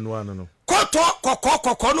meboa koto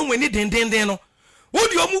kokoko no mweni dendenden no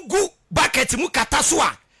wodi omu gu bucket mu kata so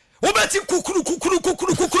a wo beti kukuru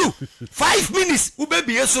 5 minutes wo ba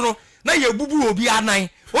bi yesu no na ye bubu obi anan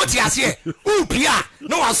what you say upia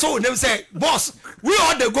no one saw them say boss we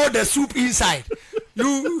all the go the soup inside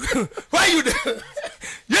you why you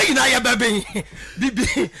you na ya baby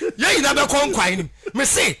bibi you na be kon me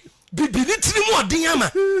say bibi ni tiri mu odin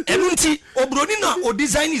ama enu nti obroni na o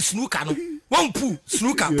design snooker no one pool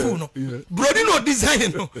snooker pool no broni no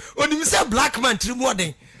design no oni say black man tiri mu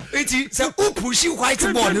odin enti say upushi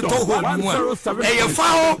white ball to hold mu e ye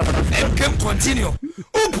foul and game continue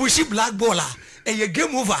upushi black ball and you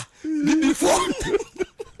game over before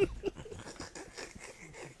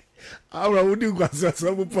Aura would you got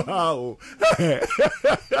some power?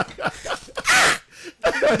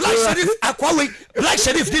 Black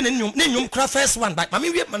Sheriff didn't name craft first one, but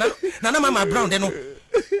Mammy Nana Mama Brown, then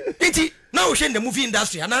now she in the movie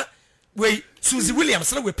industry, and we Susie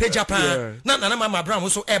Williams we pay Japan, not Nana Mama Brown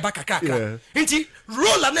also air back a crack. Inti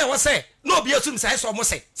roll and never say no be assumed size almost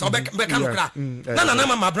say so back crack. Nana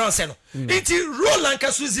Mama Brown said inti roll and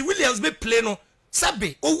Susie Williams be play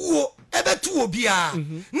Sabe oh ebe tu obia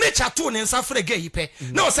nature to ne nsafre gay pe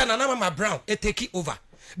na o say Nana Mama Brown e take over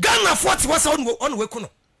Ghana 40 was on we kuno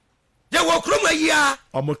ye wo krom ayia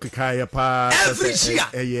omokika pa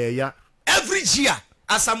every year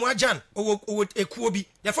Asamuajan o ekuo bi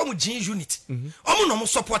ya famu gin unit omo no mo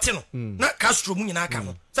support no na Castro mu nyina aka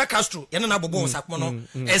ho sa Castro ye na bobo sakomo no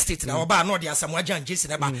estate na oba na o de Asamuajan jesi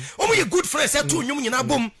na ba omo ye good friends e to nwum nyina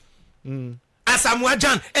bom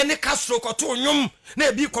Asamuajan any Castro ko to nwum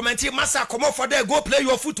na bi comment massa come for there go play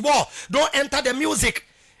your football don't enter the music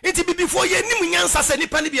it be before ye nim nyansa se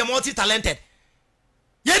nipa ni be multi talented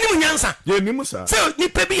ye nim nyansa ye nim sa se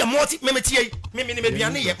nipa bi ye multi memetie me ni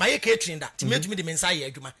meduane ye maye catering da ti metumi de mensa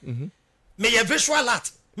ye adwuma me ye visual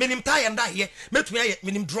art me nim tie and ye metumi ye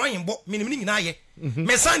me nim drawing bo me nim ni nyina ye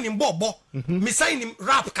me san nim bo me san nim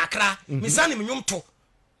rap kakra me san nim nyumto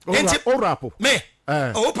enti o rap me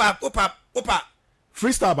opa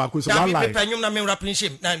freestyle ba ko so one line me panyum na me rapping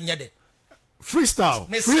shame na nyade freestyle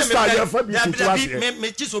ya fa bi to class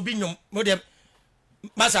me ti so bi nyum mo dem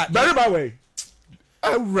masa very bad way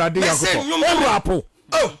Awurade yakoto rap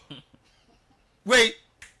oh wait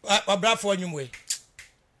abra for nyum we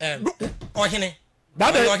ohene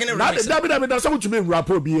that so to me rap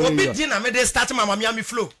obi di na me dey start mama me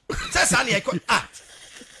flow say sa na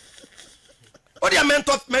o dia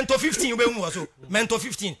mentor 15 we mu so mentor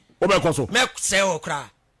 15 o be ko so me say o kra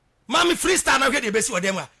mama freestyle na hwe de be si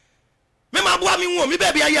odem a me ma boa me hu me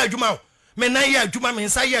ba bia ye adwuma o me nan ye adwuma me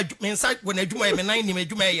nsa wo na adwuma ye me nan ni me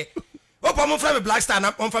adwuma ye o pa mo fra me black star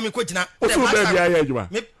na on fa me ko gina o so ba bia ye adwuma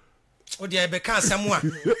me o dia be kan asemu a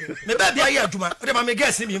me ba bia ye adwuma o de ma me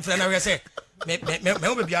guess ni bi mfra na we say me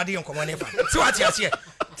o be bia de nkomo ne fa si wa ti ase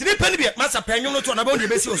ti ni pani bi masa panwum no to na ba o de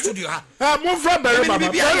be si o studio ha mo fra bere mama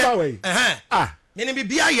by way me ni bi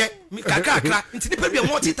bia ye kakra ti ni pani bi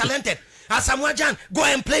multi talented Asamuajan, go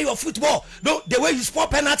and play your football. Don't the way you score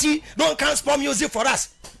penalty, don't can't score music for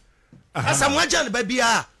us. Asamuajan baby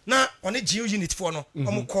na on a geo unit for no.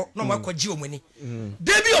 Omuko no mako geo money.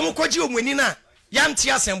 Debi omuko geo money na yanti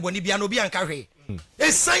asembo ni bia no bi anka hwe.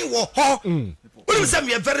 A sign wo ho. When say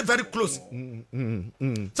we are very very close. So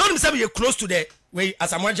when say we are close to the way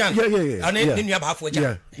Asamuajan. Yeah. And then you have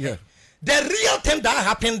yeah. The real thing that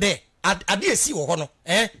happened there, ade si wo ho no.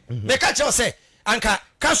 They catch us say anka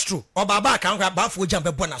Castro or baba kan kwa bafo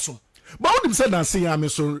jambe bona so ba wonim say na say am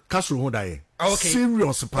so Castro ho da ye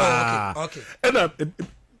serious pa okay and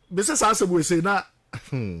me say say we say na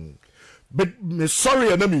but me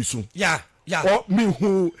sorry na me so yeah or me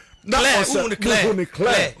who na clear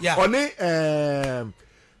oni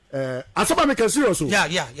asaba me can serious so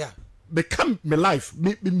yeah become my life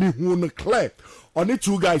me who no clear oni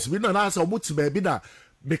two guys we na say omo ti ba bi na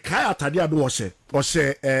the kaya atade ado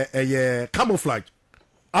or camouflage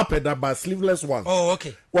up and down by sleeveless one. Oh,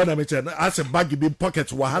 okay. What I mentioned, as a baggy big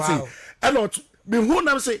pockets were having a lot. Be who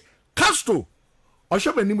now say Castro or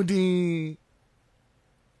shop a nimudi.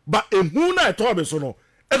 But a moon I told me so no.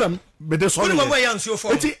 Adam, but the son of my answer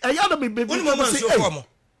for it. I had to be one moment your form.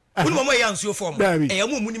 One moment answer your form. A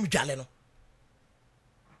munim jaleno.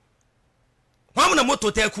 Wamana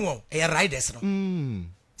moto tekuo, a riders.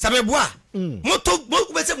 Sameboa,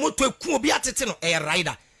 moto ku obi atete no a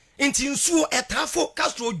rider. Inti nsuo etafo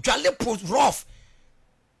Castro dwale post rough.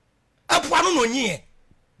 Apo no nyi.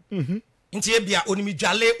 Inti ebia onimi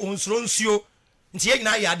dwale onsro nsuo. Inti ye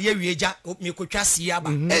na yade awieja mekotwa sie aba.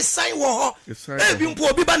 Esan wo ho. Ebi mpo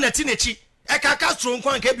obi ba neti nechi. Eka Castro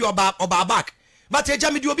nkwan ka bi oba back. But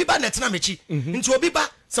eja me di obi ba neti na mechi. Inti obi ba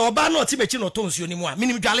se oba na oti mechi no to nsuo ni mu a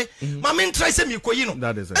minim dwale. Ma me ntrai se mekoyi no.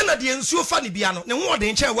 Na de nsuo fa ni bia no. Ne ho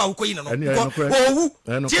de nchen wa ukoyi no. Owu.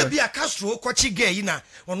 Ti bia Castro kochi ge yi na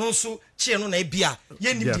ono nso chie no na bia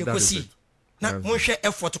ye nim de kosi. Na monhwe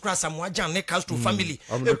effort kra Samoa Jan ne Castro family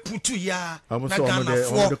e putu ya na Ghana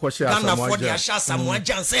for the Asha Samoa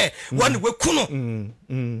Jan say one we kuno.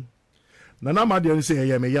 Na ma de say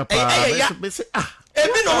ye me ya pa.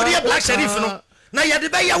 Ebi no we Black Sheriff no. Na ye de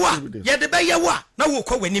be yawa na wo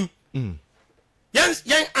kwa wanim.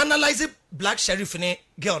 Yen analyze Black Sheriff ne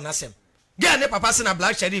girl na sem. Girl ne papa se na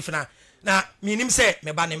Black Sheriff na minim se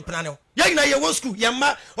me ba ne mpna ne. Ye na ye wo school ye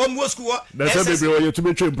ma on wo school. Na se bebe ye to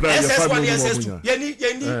be train pra ye family. SS1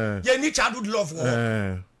 ye ni childhood love wo.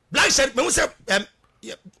 Black Sheriff me say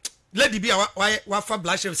lady bi wa fa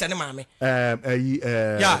Black Sheriff se ne maame.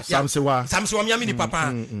 Samsewa me amini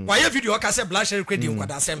papa. Wa ye video ka say Black Sheriff credit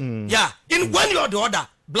kwada sem. Yeah, in one or the other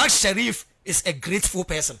Black Sheriff is a grateful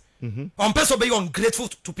person. On person be ungrateful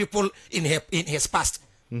to people in his past.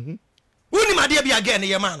 Uni madia bi again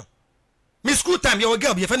ye man. Me school time your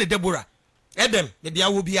girl be friend Deborah. Edem me dia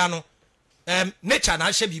wo bia no. Nature na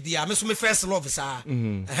hye bibia me so me first love sa.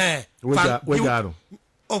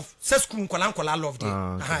 Of school nkola love dey.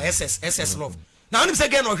 SS love. Now nim say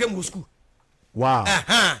again no hwe school. Wow.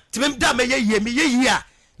 Ti me da me ye a.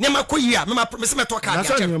 Ne makoyi a me se me to card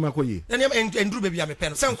ya. Na makoyi. Na enduru bibia me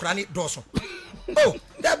pen. Se nkora ni doso. Oh,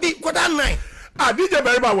 that be kwada 9. DJ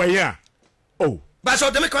Beriba we here. Oh. But so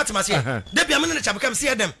dem come to my say. Dey bia me ne chabakam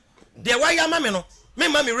see dem. Dey why ya mama no. Me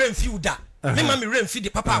mama rain feed da. Me mama rain feed the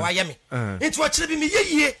papa why ya me. Nti wo kire bi me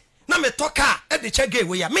ye na me to car e de chege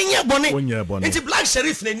we ya. Me nye bone. Nti Black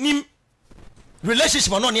Sheriff na nim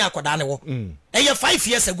relationship no ne akoda ne wo. E ye 5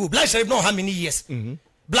 years ago Black Sheriff no how many years?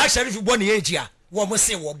 Black Sheriff born age a wo mo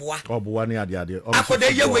say wo boa. Oboa ne ade. Akoda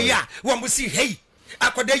ye we ya wo mo see hey.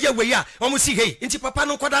 Akoda ye we ya wo mo see hey. Nti papa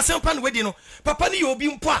no koda sempa no we di no. Papa ni ye obi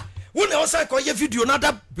mpo a. Wo na o say ko ye video na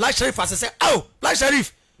da Black Sheriff as say, "Oh, Black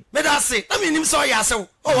Sheriff me da say na me nim so ya say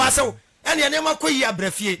o say ene ene makoyi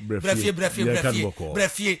abrafie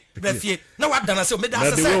na wa dana say me da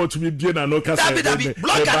say say to me bie na no ka say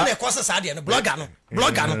blogger na ko say sa de no blogger no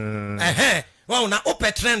wa na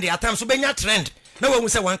open trend at times so benya trend na wa hu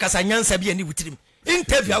say wan kasa nyansa bia ni wutirim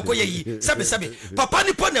interview akoye yi sabe papa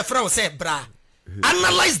ni po na fra o say bra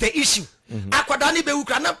analyze the issue akwada ni be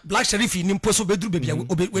wukra na Black Sheriff ni mpo so beduru bebia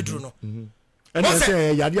weduru no. And I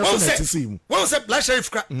say, Yadia to see. One said Black Sheriff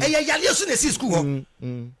crack. Yadia soon see school.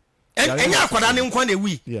 And Yakwada name one a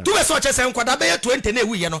wee. Do a such as Kwada Bay 20 a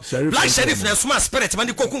wee, Black Sheriff and smart spirit,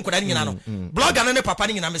 Mandi Kokun Kodanino. Blog and papa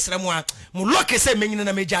in a Misramwa. Muloke say, Menin and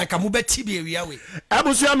a major Kamube Tibi.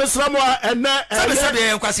 Abusia Misramwa and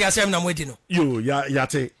Sabi Quasi Assam Namwedino. You,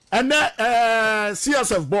 Yate. And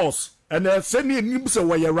CSF boss. And send me Nimsa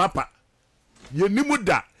where you rapper. You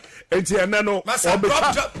Nimuda. Enti enano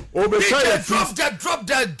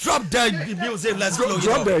drop the music, let's go.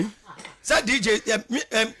 Drop there. Say DJ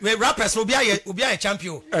we rappers will be a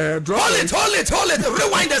champion. Hold it.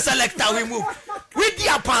 Rewind the selector, we move. With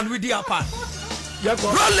the pan. Roll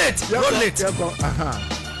it.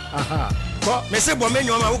 Me say bo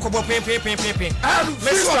menyo ma wo ko bo pin. Me say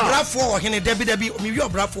obrafo ohene debi me wi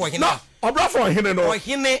obrafo ohene. No, obrafo ohene no.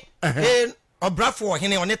 Ohene obrafo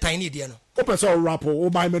ohene one tiny die no. O person rap o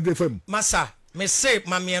buy me de fam. Masa, me say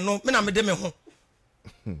mame no, me na me de me ho.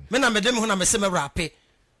 Me na me say me rap. Me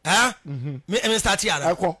start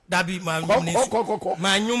here. That be my nyum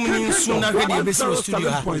ni so na hwe de be studio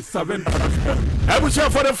ha. I will share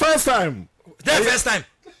for the first time. The first time.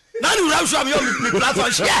 Now you rap show me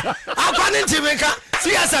platform share. Akwa nti me ka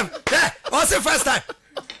CSM. Also first time.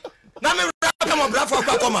 Na me rap come on platform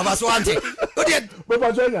kwa come ba so ante. O de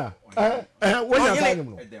Baba Jenya. When you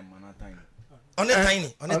time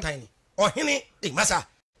on a tiny. Oh, Henny, Massa.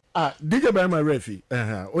 DJ by my refi.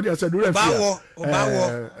 O de said refi. Bawo.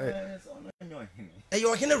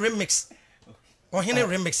 Your hine remix. Or hine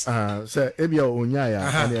remix. Say, Ebia Unya,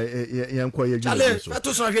 and Yanko, Chale,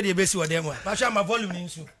 to so hear the base or them. Pasha my volume in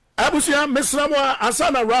soon. Abusia Misrama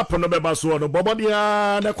Asana rap on the Bebaso, the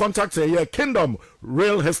Bobadia, the contact a Kingdom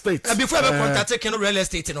Real Estate. Before I contact Kingdom Real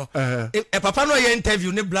Estate, you know. A papa no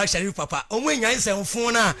interview, ne black sheriff papa. On when I say on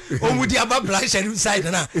phone, on with the about black sheriff side.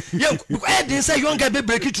 Young, I didn't say you don't get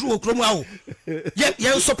break it through Cromwell. Yet,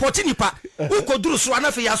 you're supporting Nipa. Who could do so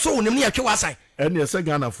enough for your soul near Kiwasai. And yes, a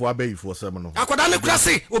gun for Abbey for seminal. I could only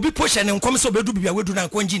classy or be pushing and come so be do be a widow and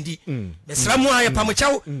Conjindi. The Sramwa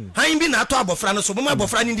Pamachow, I ain't been at Tobo Frano, so my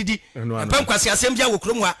boyfriend in the and Pamquasia Sembia will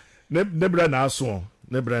Cromwa. Nebra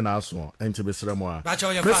Naso, and to be Sramwa.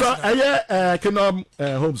 I cannot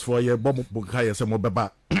homes for your bomb Bukaya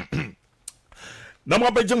Samobaba. No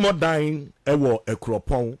more Benjamin more dying, a war, a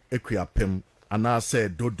cropon, a creapim, and I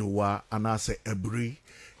said Dodoa, and I said Ebri.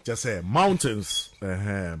 Just say mountains,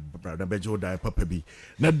 brother Bejo die papa bi.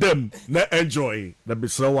 Na dem na enjoy na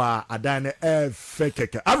bisrawa adane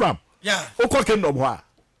fake Aram. Yeah. Oko Kingdom hwa.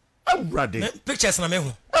 Awrade. Pictures na me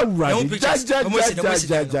hu. Awrade.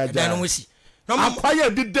 Ja. Dan no si. No apaya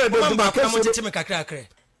di de ba ka mo tete me kakra akre.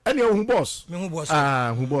 Ene hu boss. Me hu boss.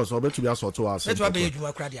 Hu boss. Obetu bi asoto ase. Betu ba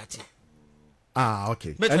edwuma kra de ate.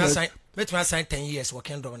 Okay. Betu sign 10 years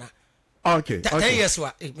working Kingdom na. Okay. 10 years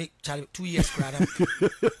wa 2 years crowd.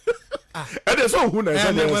 And there's no who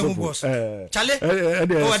knows. Charlie,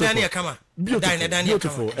 oh, Daniel, come on.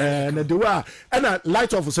 Beautiful. And the way and a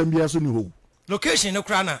light of some years new location, no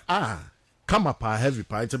crana. Come up a heavy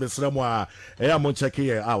pint to be somewhere. I am check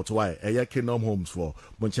it out. Why? A Kingdom Homes for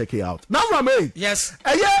check it out. Now, Rame. Yes.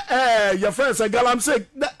 Your friends say Galamsay.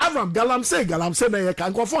 Galamsay, I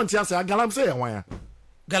can go for Galamsay. Why?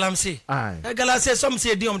 Galamsay. Galamsay, some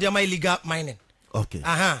say they my illegal mining. Okay.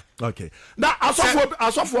 Okay. Now, as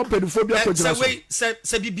of for pedophobia,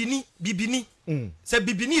 say bibini. Say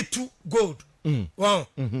bibini 2 gold. Wow.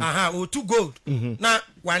 Or 2 gold. Now,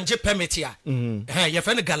 1 J permit here. Your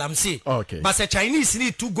friend Galamsay. Okay. But say Chinese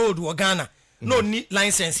need 2 gold or Ghana. No need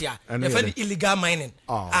license here. Your friend illegal mining.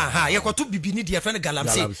 You got 2 bibini, your friend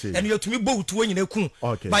Galamsay. And you to me both when you know.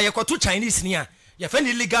 Okay. But you got 2 Chinese near. Your friend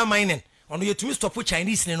illegal mining. On you to me stop with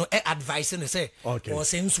Chinese no advice and say or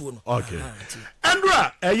sense one. Okay.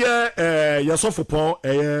 Andra, your sofa Paul,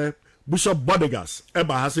 Bishop Bodegas,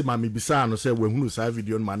 Eba Hasi Mami Bisano say when who say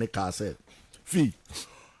video on my car said. Fee.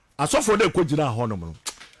 I saw for the Kojina Honoman.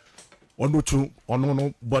 On no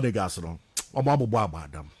Bodegas no. Or Babu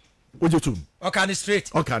Babadam. Would you too? Okay, straight.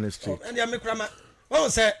 And you make Rama. Oh,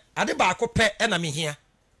 say, I did back up pet enemy here.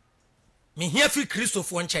 Me here free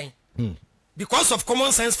Christopher one chain. Because of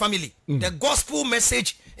common sense family, the gospel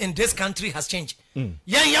message in this country has changed.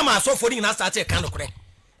 Yama so for in started kind of correct.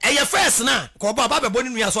 And your first now, Koba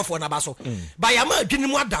Bonnie we are so for Nabaso. By Yama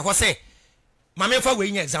didn't want that was say, Mamma way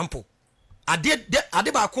example. I did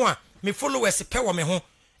Bakua, me followers pay me home.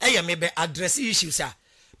 Maybe address issues, sir.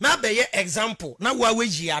 Maybe example, now where we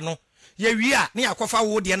giano. Ye we are near Kofa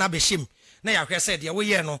wood and Abeshim. Now I said, ya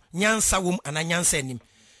we no, Nyansa wom and a Nyansen him.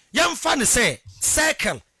 Young fan say,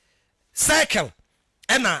 circle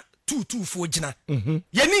ena 224 gina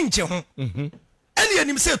yani nche ho ene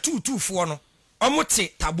yanim say 224 no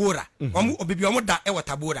omote tabora omo obibi omo da e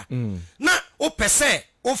tabora na o pese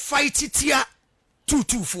o fight tia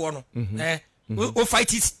 224 no o fight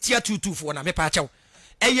tia 224 na me pa achew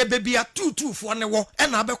eye bebia 224 ne wo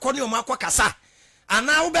ena abekọ ne omo akokasa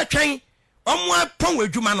ana wo betwen omo apon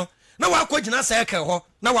adwuma no na wa akogina circle ho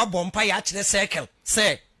na wa bompa ya kire circle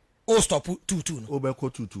say o stop 22 no obeko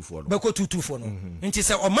 224 no beko 224 no nti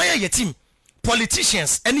say omaya ye team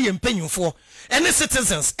politicians any empanyufo any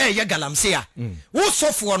citizens ye Galamsay a wo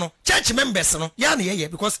sofo no church members no ya na ye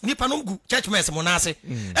because nipa no gu church members mo na ase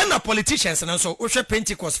and politicians no so wo hwe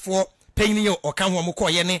Pentecost for penny o kan ho mo ko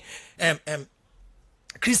ye ne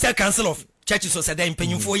Christian Council of Churches so said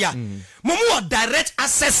empanyufo ya mo direct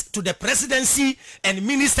access to the presidency and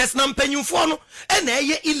ministers na empanyufo no and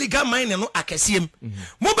ye illegal mining no akasiem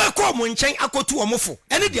mo be ko mo nchen akotu omofo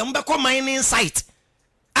ene de mo be ko mining site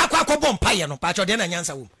akwa bompa ye no pa cho de na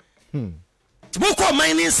nyansa wo mo ko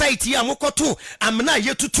mining site ya mo ko to amna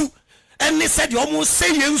ye tutu ene said o mo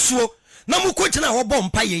say ye nsuo na mo ko gina ho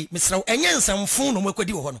bompa ye misraw enye nsamfo no mo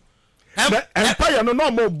kodi wo ho no empire no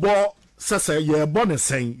no mo bo sese ye bone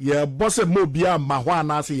sen ye bose mo bia ma ho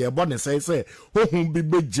anase ye bone sen se hohun bi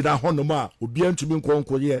begira hono ma obi antumi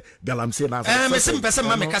nkonko ye Galamsay na me sim pese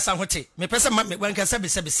ma me kasa hote me pese ma me wan kasa be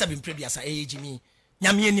mpre biasa ejimi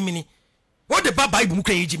nyame animini what the Bible mu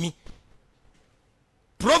ka ejimi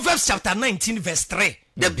Proverbs chapter 19 verse 3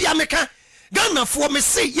 de bia me ka Ghana for me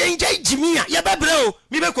say ye nja ejimi a ye bebre o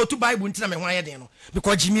me be ko tu Bible ntina me ho aye den no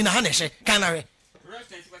because jimi na ha na hye kan na we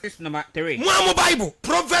Number 3. Mo Bible,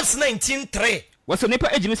 Proverbs 19:3. What's nipa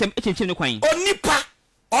ejimi sem echinchim ne kwan. Onipa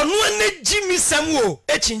onu ane jimi sem wo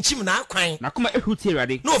echinchim na kwan. Na kuma ehuti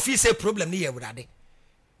Awurade. No fi say problem ne ye Awurade.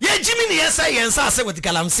 Ye jimi ne yesa yensa ase with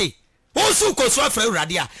Galamsay. Onsu koso afra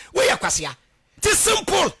Awurade a we yakwasea. It's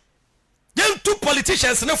simple. Them two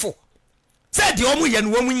politicians nefo. Say the omu ye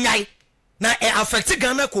no omu nyai. Na e affect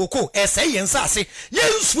Ghana koko e say yensa ase. Ye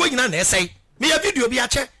nsuo nyina na e say. Me ya video bi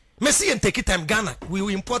ache. Me see and take time Ghana we will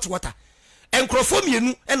import water. And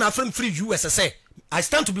mienu and afrem free US say I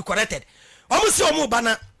stand to be corrected. Almost see omo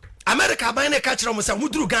bana America ban na catch am say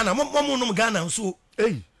muduru Ghana mo no Ghana nso.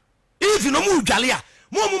 Hey. If you no mu dwale a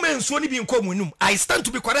mo men nso ni bi nko mu num. I stand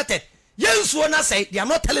to be corrected. Ye nso na say they are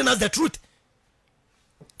not telling us the truth.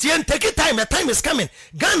 Tien take time, the time is coming.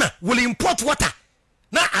 Ghana will import water.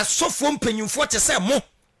 Na asofo mpanyimfo te say mo.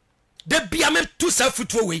 De bia me to self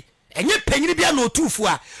foot away. Enye panyini bia no tufu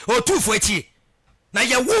a o tufu echi. Na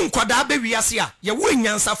ye wo nkwada be wiase a ye wo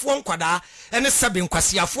nyansafo nkwada ene sebe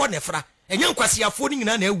nkwasiafo nefra enye nkwasiafo ni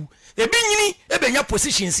nyina na ewu ebi nyini ebenya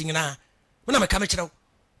positions nyina na me ka me kire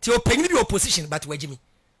ti opanyini bi opposition but wagimi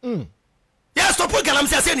ya stop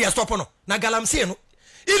Galamsay ase ne ya stop no na Galamsay no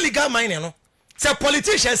illegal mining no say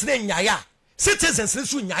politicians ne nyaya citizens ne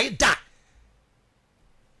su nyaya da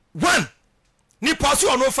one ni pasu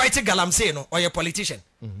ono fight Galamsay no or politician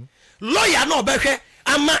lawyer no obehwe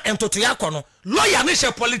ama entoto yakono lawyer ne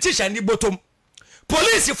she politician ni botom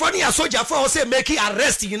police for ni soldier for say make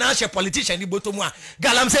arrest you na she politician ni botom a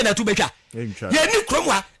Galamsay na tubeka ye ni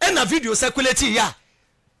kromwa e na video circulate ya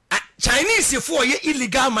Chinese for ye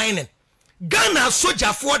illegal mining Ghana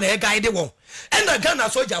soldier for na guide won and the Ghana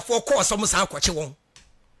soldier for course some sa kwache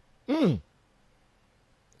won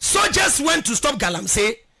soldiers went to stop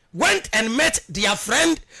Galamsay, went and met their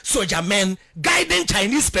friend soldier men guiding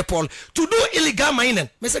Chinese people to do illegal mining.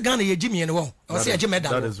 Mr. Ghana ye Jimmy and won. I see a Jimmy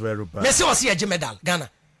medal. That is very bad. Messi I see a Jimmy medal. Ghana.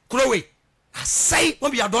 Kurowe. I say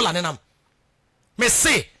won't be a dollar nenam.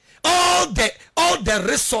 Messi all the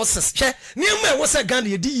resources. Che niam was a Ghana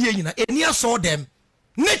ye di ye na enia saw them.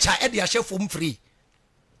 Nature e dia chef from free.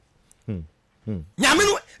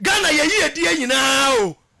 Nyamenu Ghana ye di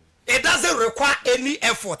na. It doesn't require any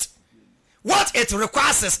effort. What it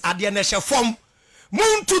requires is at the initial form.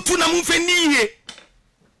 Moon to na mufeni ye.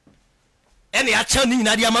 Any a chani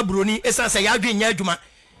na dia mabroni esan say ya dwen nya adwuma.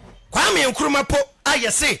 Kwame Nkrumah po aye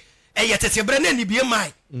say e yetete brene ni bie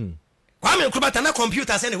mai. Kwame Nkrumah ta na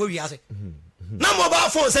computer say na we wiase. Na mobile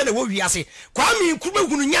phone say na we wiase. Kwame Nkrumah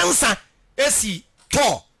hunu nyansa esi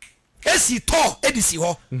to edisi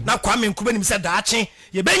ho. Na Kwame Nkrumah nim say daache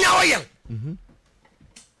ye benya oil.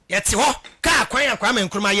 Yeti ho ka kwan ya Kwame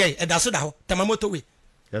Nkrumah ye edaso da ho tamamoto we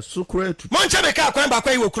yeso kreatu moncha be ka kwan ba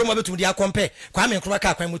kwan we Nkrumah betum dia compare Kwame Nkrumah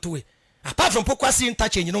ka kwan moto we apart from pokwasi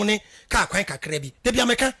interchange no ne ka kwan kakra bi de bia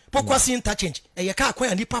meka pokwasi interchange ye ka kwan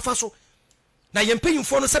ani pafa so na ye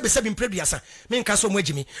mpanyimfo no sebe mpreduasa me nka so mo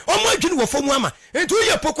agimi o mo adwini wo fomu ama entu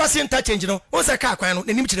ye pokwasi interchange no o se ka kwan no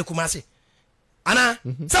nanim kire Kumasi ana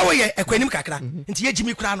sa wo ye ekwanim kakra nti ye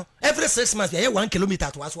gimi kura no every 6 months ye 1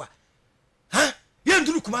 kilometer to aso ha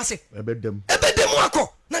yenduru Kumasi ebedem akọ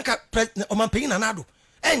nanka omampanyin na nado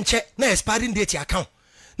enche na expiring date account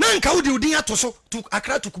nanka wudi udin atoso to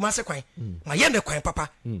Accra to Kumasi kwan ma ye ne kwan papa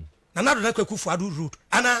na nado na kwaku fuadu road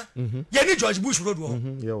ana ye ni George Bush road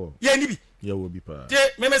wo ye ni bi ye wo bi pa te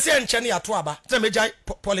memese enche ne ato aba te meja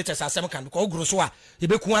politics asem kan ko ogro so a ye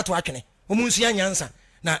beku ato atwene omunsu ya nyansa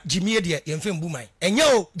na Jimmy de ye mfem bu man enye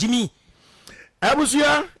o Jimmy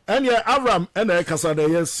Abusia and your Avram and a Casada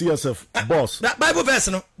CSF boss. That Bible verse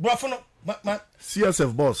no, Brofono,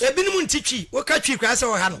 CSF boss. A minimum teachy, what catch you crass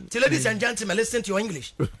or Hano. Ladies and gentlemen, listen to your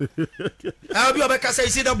English. I'll be Obekasa. You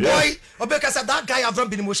see, the boy Obekasa, that guy Avram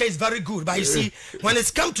Bin Moshe is very good, but you see, when it's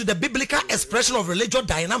come to the biblical expression of religious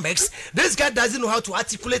dynamics, this guy doesn't know how to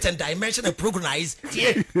articulate and dimension and progress.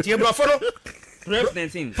 Brofono. Proverbs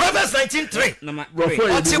 19. Proverbs 19:3. Number 3.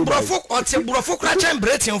 Oti brofo kracha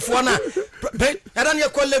mbretin fo na. Era ne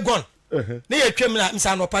ko legon. Ne ye twem na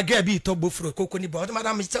msa no paga bi to bofro koko ni ba.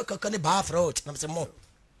 Madam mi tell koko ni ba fruit. Na mse mo.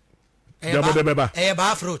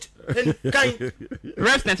 Ba fruit. Kan.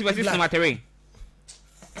 Proverbs 19 verse number 3.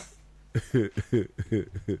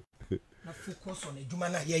 Na focus on eduma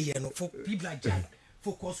na ye no for people like Jack.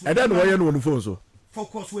 Focus. And then why you no phone so?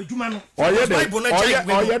 Focus we eduma no.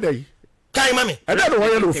 Oye dey. Kai mami. I don't know why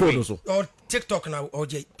you phone so. Or TikTok now or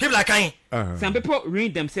people are kind. Some people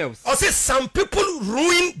ruin themselves. Or say some people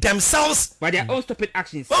ruin themselves by their own stupid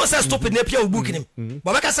actions. Oh, say stupid nepia booking him.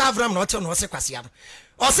 But because Avram not no say kwasiado.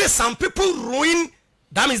 Or say some people ruin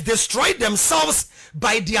That means destroy themselves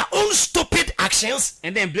by their own stupid actions.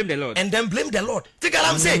 And then blame the Lord. Take what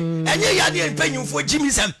I'm saying. And you are paying for Jimmy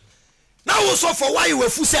Sam. Now also for why you were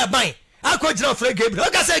full say buying. I could not play Gabriel.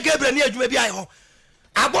 Like I said, Gabriel near maybe I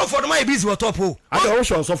bought for my business top. I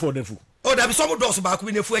also also for the food. Oh, there be some doors back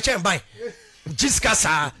with the food chain buy.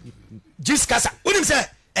 Jiskasa. Unim say,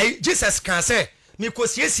 Jesus can say, me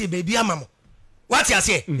cause yes, baby, mama. What you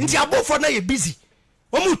say? Into your both for now you busy.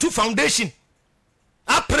 Omu to foundation.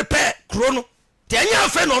 I prepare chrono. Then you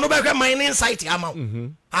have friend on over mining site. I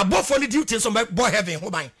bought for the duties on boy heaven.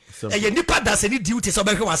 Who buy? And you nipa does any duties on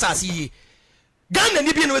back was I see. Ghana and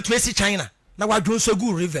Libyan with Tracy China. Now I do so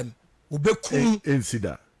good river. Ubeku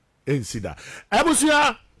insida.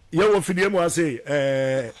 Abusia, you will feed him was say,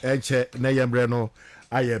 Eche, Nayambreno,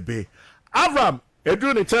 Ayabe. Avram, a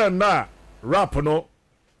do the turn now. Rapono,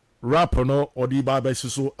 or the Baba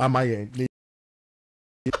Susu, Amaye.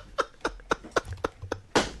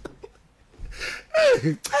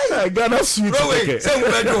 Ghana sweet. Say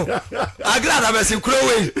Mubejo. Agradaa be say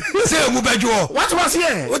Croway. Say Mubejo. What was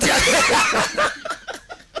here?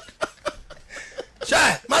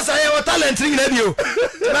 Shay, Master, you talent ring radio.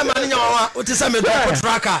 My man, you are what is a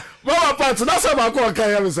tracker. Mama Pat, that's how I call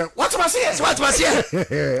Kaya. What was here? What was here?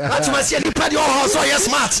 What was here? You put your horse so you're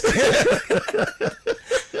smart.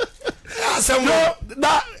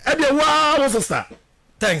 That was a start.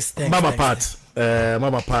 Thanks. Mama Pat.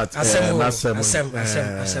 Mama Pat.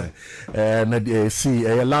 See,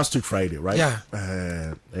 last week Friday, right?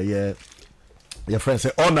 Yeah. Your friend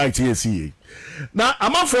said all night here. Now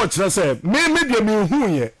I'm unfortunate say me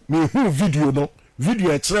video no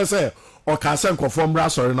video say or can send conform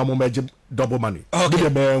sorry na mo meje double money.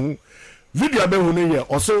 Okay. Video be hu no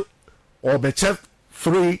also or be check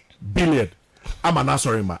 3 billion. I'm an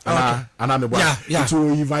sorry man. And I'm to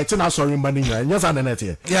invite na sorry money. Yes and net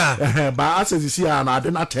here. Yeah. But as you see and I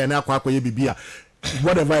didn't turn akwa bibia.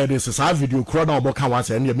 Whatever it is our video chrono about can once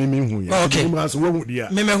and me hu. Okay. Me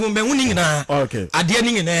hu nyina. Okay. Ade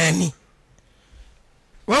ni nyina ni.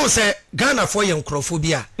 When we say Ghana for young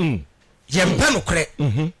crophobia, Yempano cre.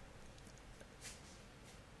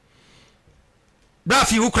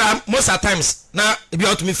 Brafi ukra most of times now if you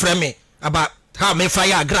out to me frame me about how me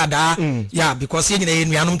fire Agradaa. Yeah, because you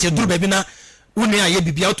know do baby na unia ye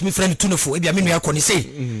bibi out to me friend tunofo ebia me nua koni say.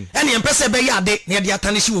 Ene empese be ya de na de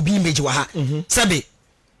atanishi obi image wa ha. Sabe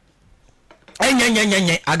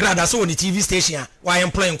enyenyenyenye Agradaa so on the TV station why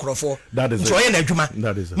employing crofo. That is it. Na adwuma.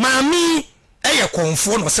 That is it. Mami eye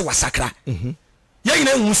konfo no se wasakra ye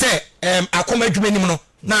nyina hu se akoma adwuma nim no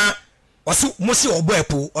na osu mosi obo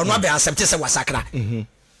epo ono abe accept se wasakra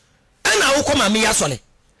ana wo koma me yasole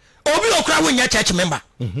obi okra wonya church member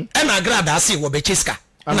ana Agradaa se wo be chiska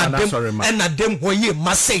na dem hoye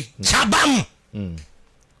masay chabam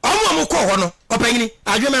omo ko ho no opanyini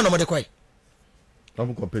adwuma no mo de koy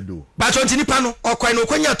omo ko pedo ba chonti nipa no okoy no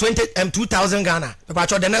konya 2000 Ghana ba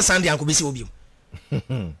cho the next Sunday ankobisi obi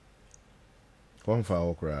Konfa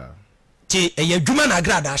okra. Ti eye dwuma na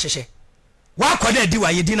Agradaa hyehye. Wa kwada di wa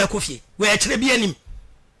ye di na kofie. We akire bi anim.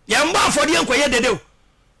 Ye mba afode enkoye dede o.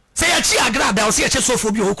 Se ya chi Agradaa o se ya che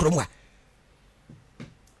sofo bi o krom wa.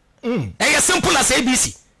 Eye simple as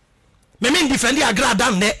ABC. Me defend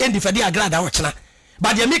Agradaa na defend Agradaa wo chena.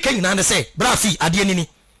 But ye make nyina na say brafi ade nini.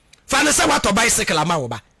 Fa na say what bicycle ama wo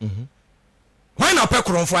ba. Why na pe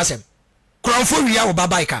kromfo asem. Kromfo wi ya wo ba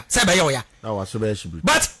bike say be ye wo ya. Na wa so be shibu.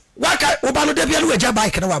 But waka obano de bia no eja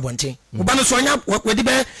bike na wabonten obano so anya we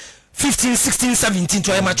be 15 16 17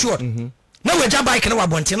 to mature na we eja bike na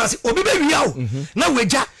wabonten na say obi be wia o na we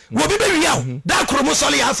eja wo be wia o da kromo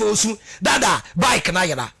sole ya fa osu dada bike na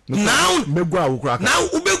yera now megwa wo kra now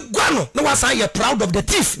ubegwa no na wasa you proud of the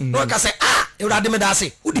thief no waka say urade me da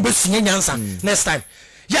say udi be sunya nyansa next time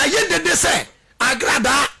ya ye de say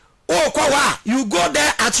Agradaa o kwa wa you go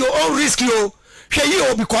there at your own risk yo hwe yi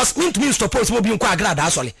o because mean suppose mo bi nko Agradaa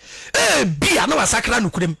asole bia na wasakra no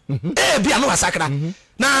kurem bia na wasakra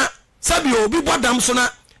na sabi obi bodam so na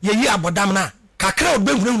ye yi abodam na kakra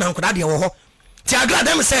obenhunu na nkoda de wo ho ti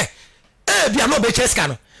Agradaa me say bia na obecheska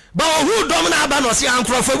no ba ohu dom na aba no se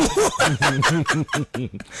ankrofo bu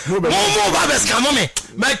mo ba beska mo me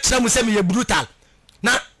kira mu se me ye brutal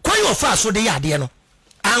na kwan of aso de ya de no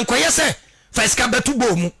ankoye se feska betu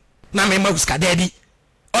bomu na me maguska daddy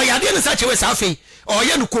oyade ne sache we safe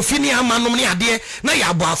oye no kofi ni amanom ne ade na ya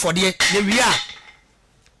abo afode ye wi a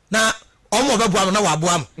na omo bebo am na wa abo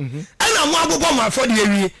am ana mo abobo mo afode ye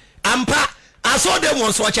wi ampa aso de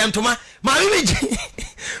mo so chentoma ma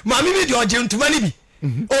mi de oje ntoma ni bi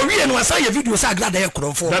o wi no asa ye video sa Agradaa ye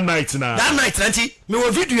kromfo that night nanti me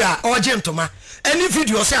wo video a oje ntoma any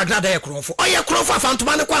video sa Agradaa ye kromfo oye kromfo afa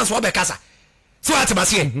ntoma ne kwanso obekasa so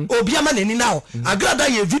atibase obi ama nani now Agradaa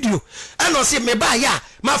ye video and no say me ba ya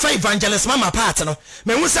ma fa evangelist mama part no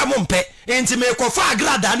me hu say mo mpe enti me ko fa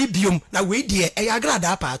Agradaa ni biom na we die e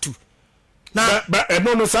Agradaa part 2 na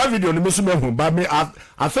no sa video ni mesu mehu ba me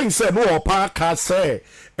I think say no opa ka say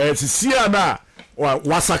sisia na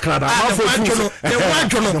wasakra na ma fo ne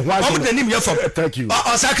wanjo no de nim ye fom thank you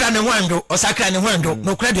osakra ne wanjo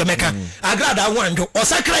no kra de meka Agradaa wanjo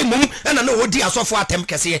osakra mum na no odi asofo atem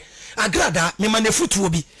kese Agradaa me manefutu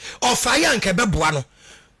obi ofaya nke beboa no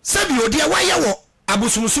sabi odi e waye wo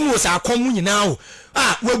abusumsum wo sa akom nyina o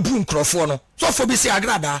wabu nkrofo no sofo bi se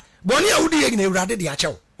Agradaa boni awudi ye na ewrade de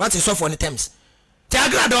achew what is sofo ne terms te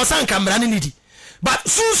Agradaa osanka mra ne nidi but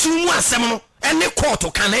sunsun mu asem no ene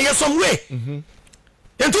court kan e some way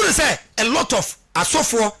and to say a lot of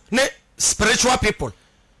asofo ne spiritual people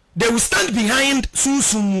they will stand behind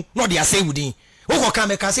sunsun no they say within wo kan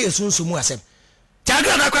me ka say sunsun mu asem te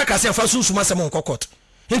Agradaa kwa ka say fa sunsun mu asem on court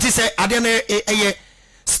nti say ade na eye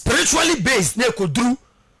spiritually based na ekoduru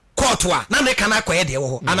court wa na ne kana akoye de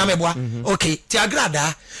wo anameboa okay te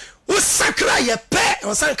Agradaa o sakra ye pe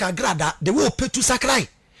o sanka Agradaa de wo petu sakrai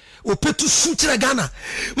o petu suchira Ghana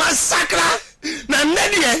ma sakra na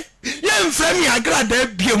nedie ye mframi Agradaa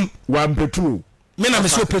biem wan petu me na me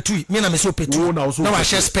so petu na wa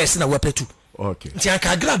share space na wa petu okay ti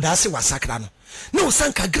anka Agradaa se wa sakra no na o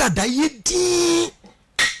sanka Agradaa ye di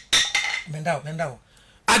mendao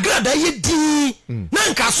Agradaa ye di na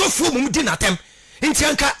nka sofo mum di natem nti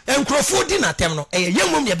anka enkrofo di natem no eye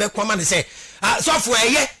yemum ye be kwama ne se sofo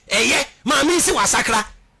eye ma mi se wa sakra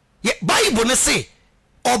ye Bible ne se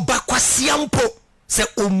oba kwasiampo se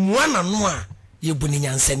omuana no a ye buni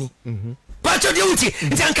nyansani pacho de uti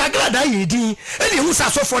nti anka Agradaa ye din ene hu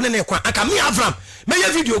sa sofo ne kwa aka mi Avram me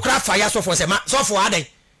ye video kra fa ya sofo se ma sofo adan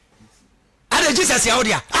Jesus ya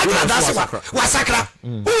odia Agradaa se wa sakra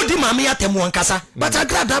u di ma mi atemu ankasa but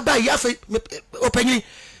Agradaa ba ya fe opanyi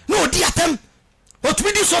no di atem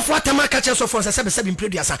otumi di sofo atem aka che sofo se sebe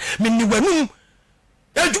mpreduasa menni wanum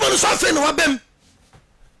adwuma no sofe no wabem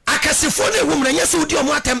akasefo ne wo mranya se odi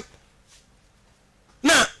omo atem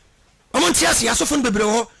na omo ntiase ya sofo no bebre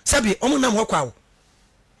ho sabi omo nam ho kwawo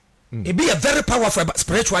e be very powerful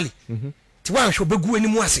spiritually ti wan hwe begu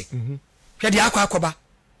animu ase hwe de akoba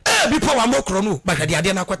bi power mo kro no ba hwe de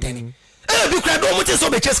ade na kwatani bi kra do omo ti so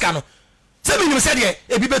be cheska no sabi nim se de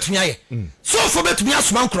e bi betumi aye sofo betumi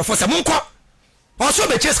asoma nkrofo se monko oso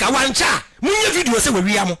be cheska wancha munye video se we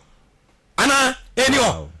wiamo ana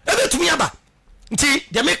enio ebetumi aba nti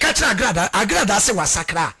de me ka kira Agradaa se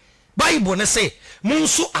wasakra Bible ne se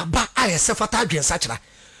munso aba ayese fata adwen sakra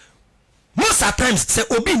most at times se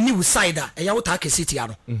obi new side e ya wota city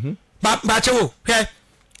ano ba chewo he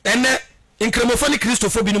ene inkremofoni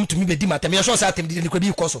Christopher binum tumi be di matem ye so sa atem di ne kwabi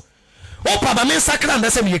ikoso o pa ba me sakra na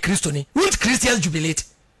se me Christo ni won't Christians jubilate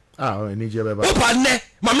ni je beba opa ne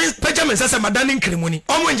mama Benjamin sese madani nkremoni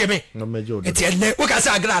omo njeme no mejo eti ene wo ka se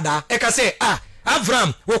Agradaa e ka se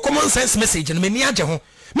Avram wo common sense message no me ni age ho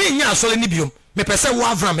me nya asole ni biom me pese wo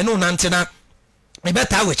Avram me no nante na me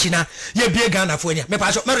beta wachi na ye bie Ghana fo nya me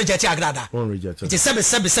pa so me reject Agradaa eti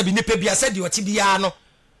sebe ni pe bia se di oti bia no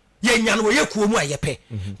ye nya no ye kuo mu ayepe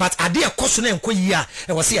but ade e koso na enko yi a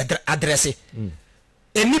e wo se address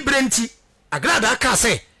eni brenti Agradaa ka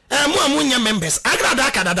se mu amunya members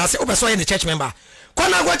Agradaa ka dada se obeso ye ni church member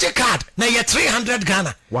kona goche card na ye 300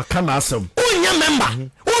 Ghana wakana asem unya member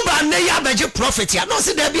uba ne ya beje profit ya no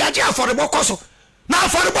se da bia je affordable koso na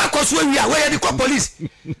affordable koso wi a we ye the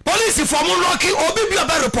police for mo lock obi bi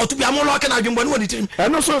oba report bi am lock na adwumbo ne woni tim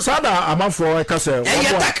eno so sada amafo e ka se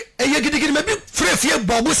ye gidigidi me bi frefie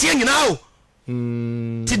bobo se nyina o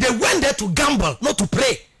ti they went there to gamble not to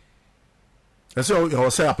pray o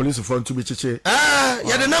say a police for to be chiche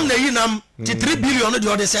ya de nam na yi nam ti 3 billion de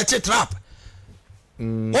o set trap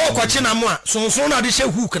o ko chi na mo a sonson na de she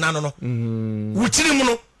hook na no wuchiri mu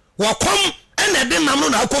no wo kom ene de nam no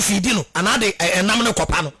na akofidi no ana de enam ne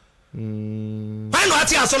kopa no why no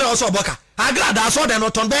ati asole also oboka Agradaa so de no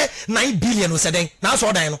ton be 9 billion o se den na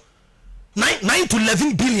so den no 9 to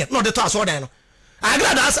 11 billion no de to so den no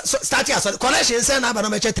Agradaa start asole collection say na ba no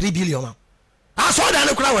me 3 billion ma aso den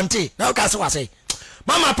no kura wonte na o ka se wa say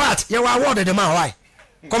mama part ye wa award de man why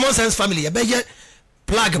common sense family ye be ye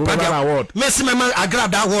plug award Messi mama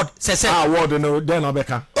Agradaa award se award no den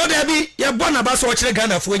obeka o de bi ye bo na ba so o kire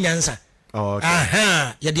Ghana fo nyansa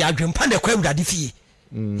okay ye de adwempa de kwa Awurade fie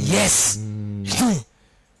yes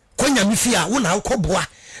ko nyame fie a wo na akọboa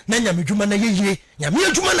na nyame dwuma na yeye nyame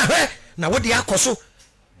adwuma na hwe na wo de akoso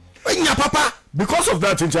nya papa because of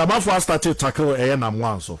that in amafo started tackle nam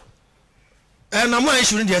one so nam one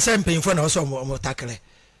issue de say mpemfo na so mo tackle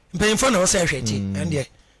mpemfo na so hweti and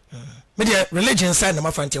media religion side na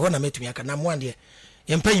mafanti ho na metumi aka na mo ande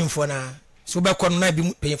ye mpanyimfo na so be kɔ na bi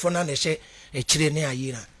mpanyimfo na hye ekire ne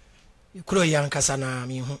ayi na kuro yan kasa na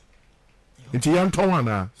mi hu nti yan ton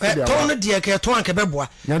ana ton no de ke ton anke beboa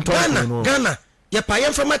Ghana ye pa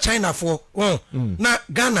ye from China for na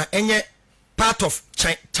Ghana enye part of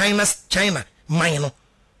China mine no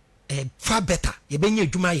far better ye benye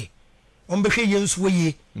adwuma ye on be hwe ye nso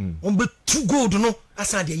ye on be too gold no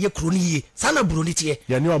asa de ye kuro ni ye sana buro ni tie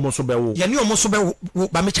ye ni omo so be wo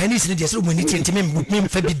ba me Chinese ni de se mo ni tie nti me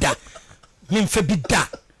fa bi da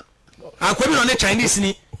akwabi no ne Chinese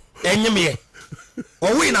ni enyem ye o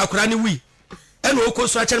wi na akura ni wi e no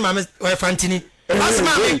okoso a chere ma me fantini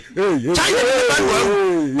asma me China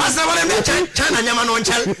asa wale me China nyama no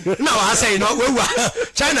nchal na wa say no wewa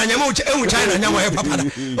China nyama ewu China nyama he papa da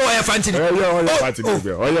o ya fantini o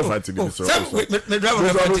ya fantini so me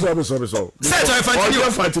driver so set o ya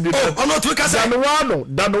fantini o no tu ka say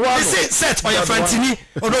dan wano set o ya fantini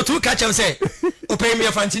o no tu ka chem say o pay me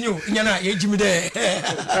fantini o nya na ye jimi de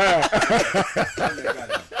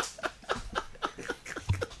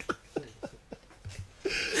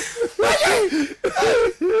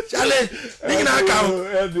Chale, ni na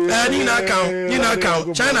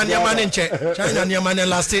account. China ni amane nche. China ni amane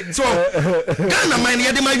last. So, Ghana man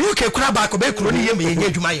ye de ma UK kura ba ko be kuro ni ye me ye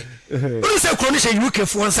adwuma ye. Unu se kuro ni she UK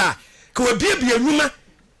fo nsa. Ko we bia anwuma.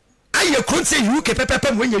 Aye kuro se UK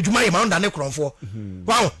pepepe mo ye adwuma ye ma onda ne kronfo.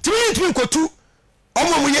 Wow, timi nkotu.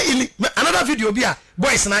 Omo mo ye ili. Another video bia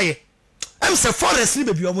boys na ye. Em se forest ni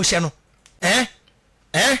bebi omo hye no.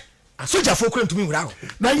 Soja for kwent me wura.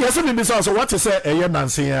 Na yes me so what is say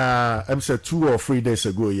Nancy am say 2 or 3 days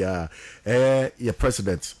ago ya your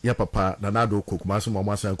president ya papa Nanado Kokumase mo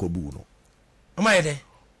masan ko bu no. O ma ye de.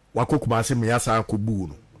 Wa Kokumase me yasan ko bu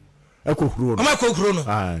no. E ko huro no. O ma ko huro no.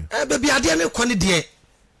 Baby ade ne ko ne de.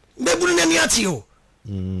 Mbeburu na ni ate o.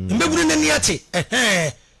 Mbeburu na ni ate.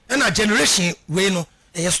 Na generation we no.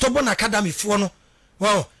 Stubborn academy fo no.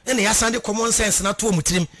 Wow, ene yasan de common sense na to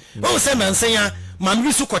omutirim. O se mensen ya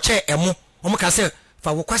mamri su koche emo omo ka se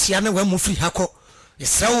fa wo kwasia na wa mu free hako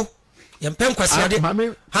yesew ye mpem kwasia de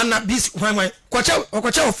hana bis hwan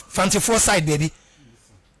koche fancy four side baby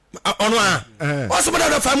ono o so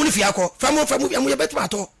bada fa mu ni fi hako fa mu ye betuma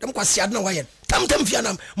to dem kwasia de na wa yen tam fi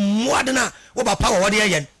na mo de na wo ba power wo de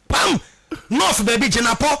yen pam north baby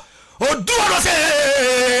jenapo o do no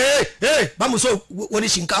say ba mu so woni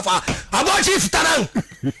shinkafa abo chief tanan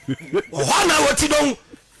o hana woti don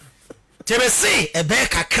tebe see ebe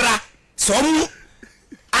kakra so mu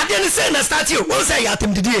ade ne say na start you won say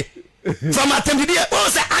atem didie from atem didie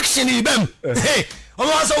won say action ibem o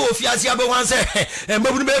won say wo fiase abe won say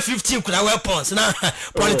mbabunu be 15 kura weapons na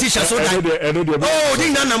politicians so that oh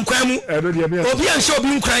din na nam kwam obi an show obi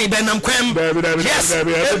nkran ibe nam kwam yes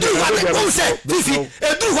edu wa won say fifi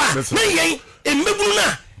edu wa na yen mbabunu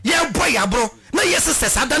na ye boy abro na yes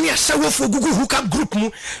sisters adani a shawo for Google hookup group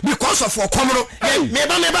mu because of okomro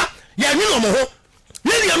meba ya nyi no mo ho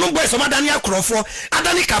ye ya no boys o madani akrofo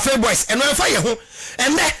adani cafe boys eno enfa ye ho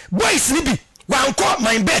enne boys ni bi wanko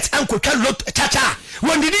my bet anko twa lot chacha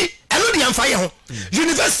wondidi eno di enfa ye ho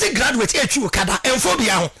university graduate echu kada enfo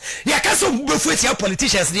bia ho ya kaso befu etia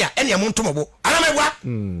politicians dia ene mo ntomobo aramegwa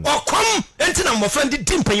okom enti na mo friend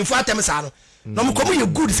di mpanyifo atem sa no no mo komo ye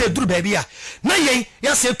good say duru baby a na yen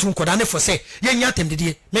ya say tu nkoda ne fo say ye nya atem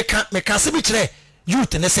didie meka se bi kire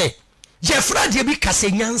youth ne say Jeffra de bi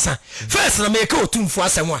kase nyansa first na make otumfo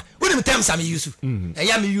asem a woni tem sam yusu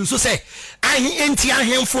ya me yusu say ahin enti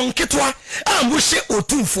ahemfo nketwa a mo hye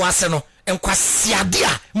otumfo ase no enkwasiade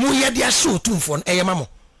a mo ye de ahye otumfo no eye mamo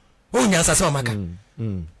o nyansa se maka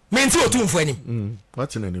me enti otumfo anim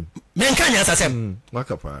what in anim me nka nyansa se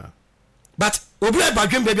makapa but obi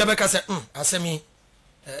abadwen baby abeka se asemi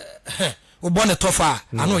obone tofa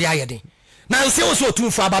ano ya yeden na nse wo so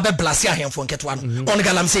otumfo aba be blase ahemfo nketwa no on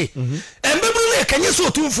Galamsay embebru na kanye so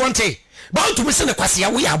otumfo nte ba otumi se ne kwase ya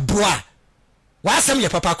wo ya boa wa asem ye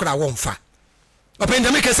papa kora wo mfa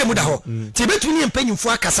openda me kase mu da ho ti betuni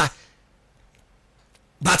empanyimfo akasa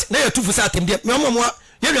but na ya tufu sa atemde me omo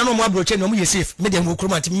ye nua no mo abroche no mo ye safe me dem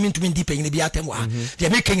okroma nti me ntumi ndi panyin bi atem wa de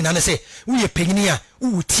me kanyin na se wo ye panyin a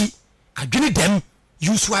wo ti adwene dem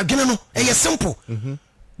use adwene no e simple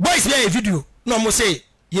boys be a video no mo say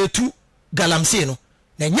ye tu Galamsay no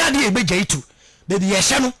na nya de ebeja itu baby ye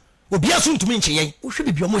hye no obi aso ntumi nche yen wo hwe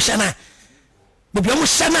bibi omo hye na baby omo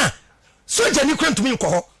hye na so jani kura ntumi nko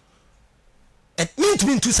ho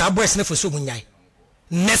ntumi ntu sa boys ne for so munyai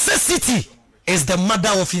necessity is the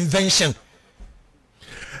mother of invention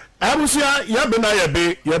abusia ya be na ye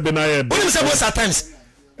be onim say most at times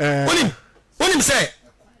onim say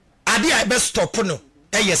ade a be stop no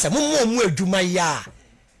yes mo adwuma ya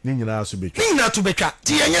ni nyina so betwa ni nyina to betwa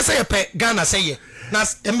ti yenye say pe Ghana say ye na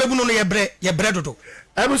embebu no ye bre dodo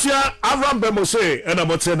Ebusia Avram Bemose ena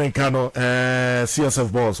motsene nka no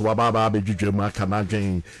CSF boss wa baba bedwudwem aka na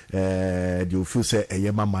dwen the ofu say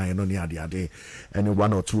eye mama no ne ade any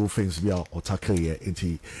one or two things be otakle ye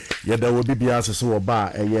enti ye da wo bibia se wo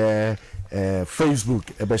ba eye Facebook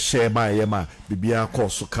ebe share ma ye ma bibia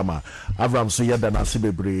course kama Avram so ye da na se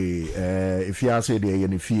bebre if you say de ye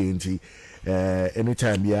ne fie enti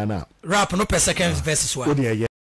anytime ya na rap no per second verses wa